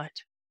cocoon of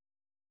light.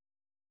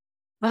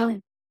 Wow.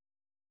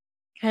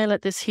 Okay,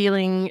 let this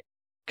healing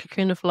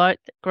cocoon of light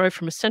grow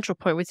from a central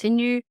point within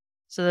you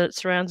so that it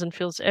surrounds and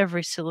fills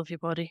every cell of your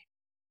body.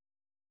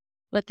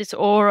 Let this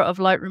aura of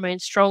light remain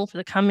strong for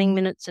the coming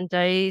minutes and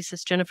days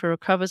as Jennifer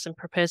recovers and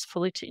prepares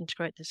fully to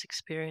integrate this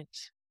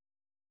experience.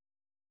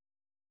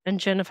 And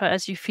Jennifer,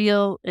 as you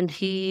feel and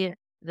hear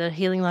the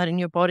healing light in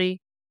your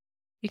body,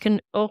 you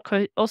can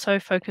also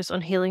focus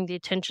on healing the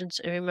attentions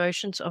and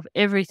emotions of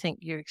everything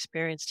you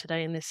experienced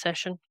today in this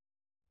session,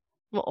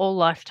 from all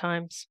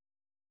lifetimes,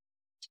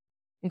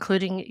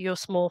 including your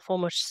small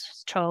former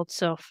child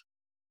self.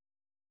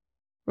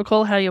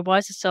 Recall how your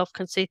wiser self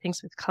can see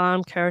things with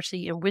calm,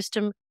 clarity, and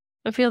wisdom,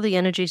 and feel the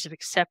energies of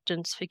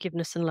acceptance,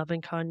 forgiveness, and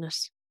loving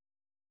kindness.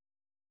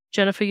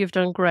 Jennifer, you've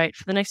done great.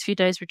 For the next few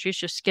days,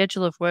 reduce your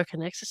schedule of work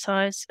and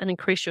exercise and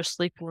increase your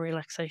sleep and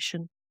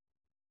relaxation.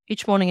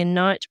 Each morning and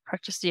night,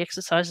 practice the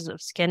exercises of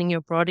scanning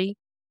your body,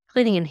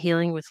 cleaning and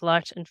healing with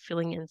light, and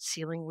filling and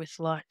sealing with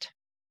light.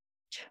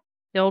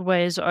 The old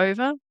way is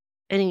over.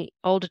 Any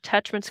old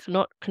attachments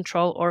cannot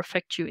control or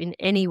affect you in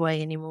any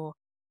way anymore.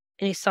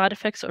 Any side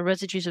effects or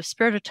residues of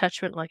spirit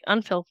attachment, like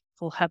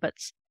unhelpful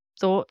habits,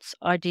 thoughts,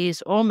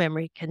 ideas, or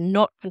memory,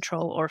 cannot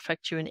control or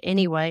affect you in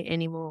any way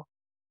anymore.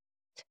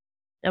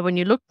 Now, when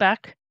you look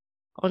back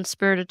on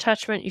spirit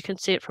attachment, you can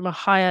see it from a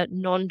higher,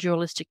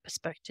 non-dualistic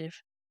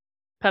perspective.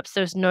 Perhaps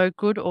there's no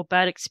good or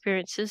bad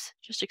experiences,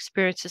 just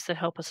experiences that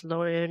help us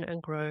learn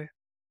and grow.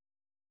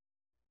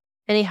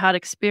 Any hard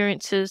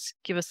experiences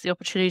give us the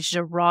opportunity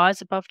to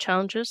rise above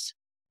challenges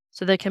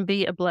so they can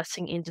be a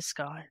blessing in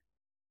disguise.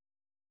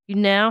 You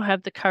now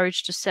have the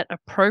courage to set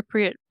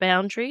appropriate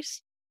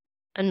boundaries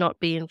and not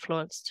be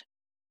influenced.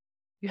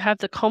 You have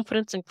the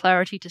confidence and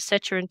clarity to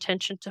set your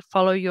intention to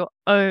follow your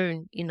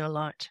own inner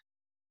light.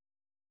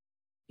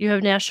 You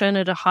have now shown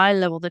at a high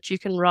level that you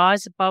can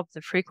rise above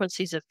the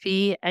frequencies of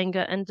fear,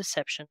 anger, and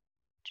deception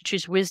to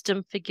choose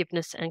wisdom,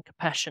 forgiveness, and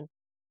compassion.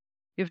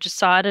 You've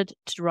decided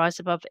to rise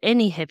above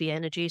any heavy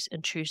energies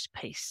and choose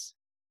peace.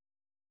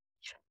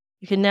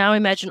 You can now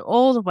imagine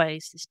all the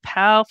ways this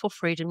powerful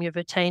freedom you've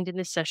attained in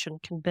this session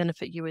can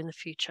benefit you in the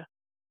future.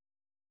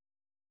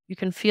 You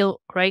can feel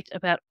great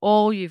about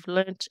all you've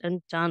learnt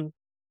and done.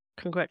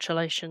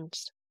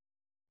 Congratulations.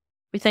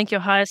 We thank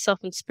your higher self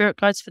and spirit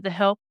guides for the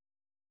help.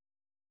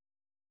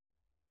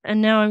 And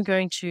now I'm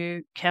going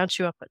to count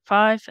you up at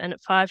 5, and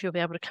at 5 you'll be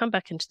able to come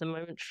back into the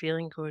moment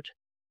feeling good.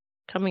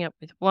 Coming up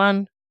with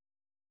 1,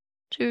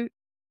 2,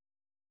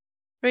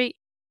 3,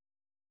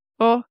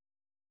 4,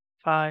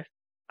 5.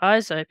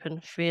 Eyes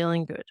open,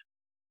 feeling good.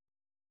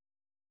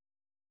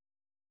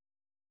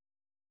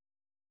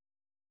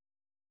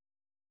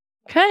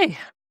 Okay.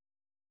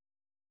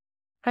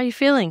 How are you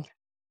feeling?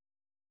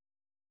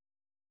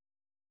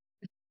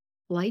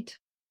 Light.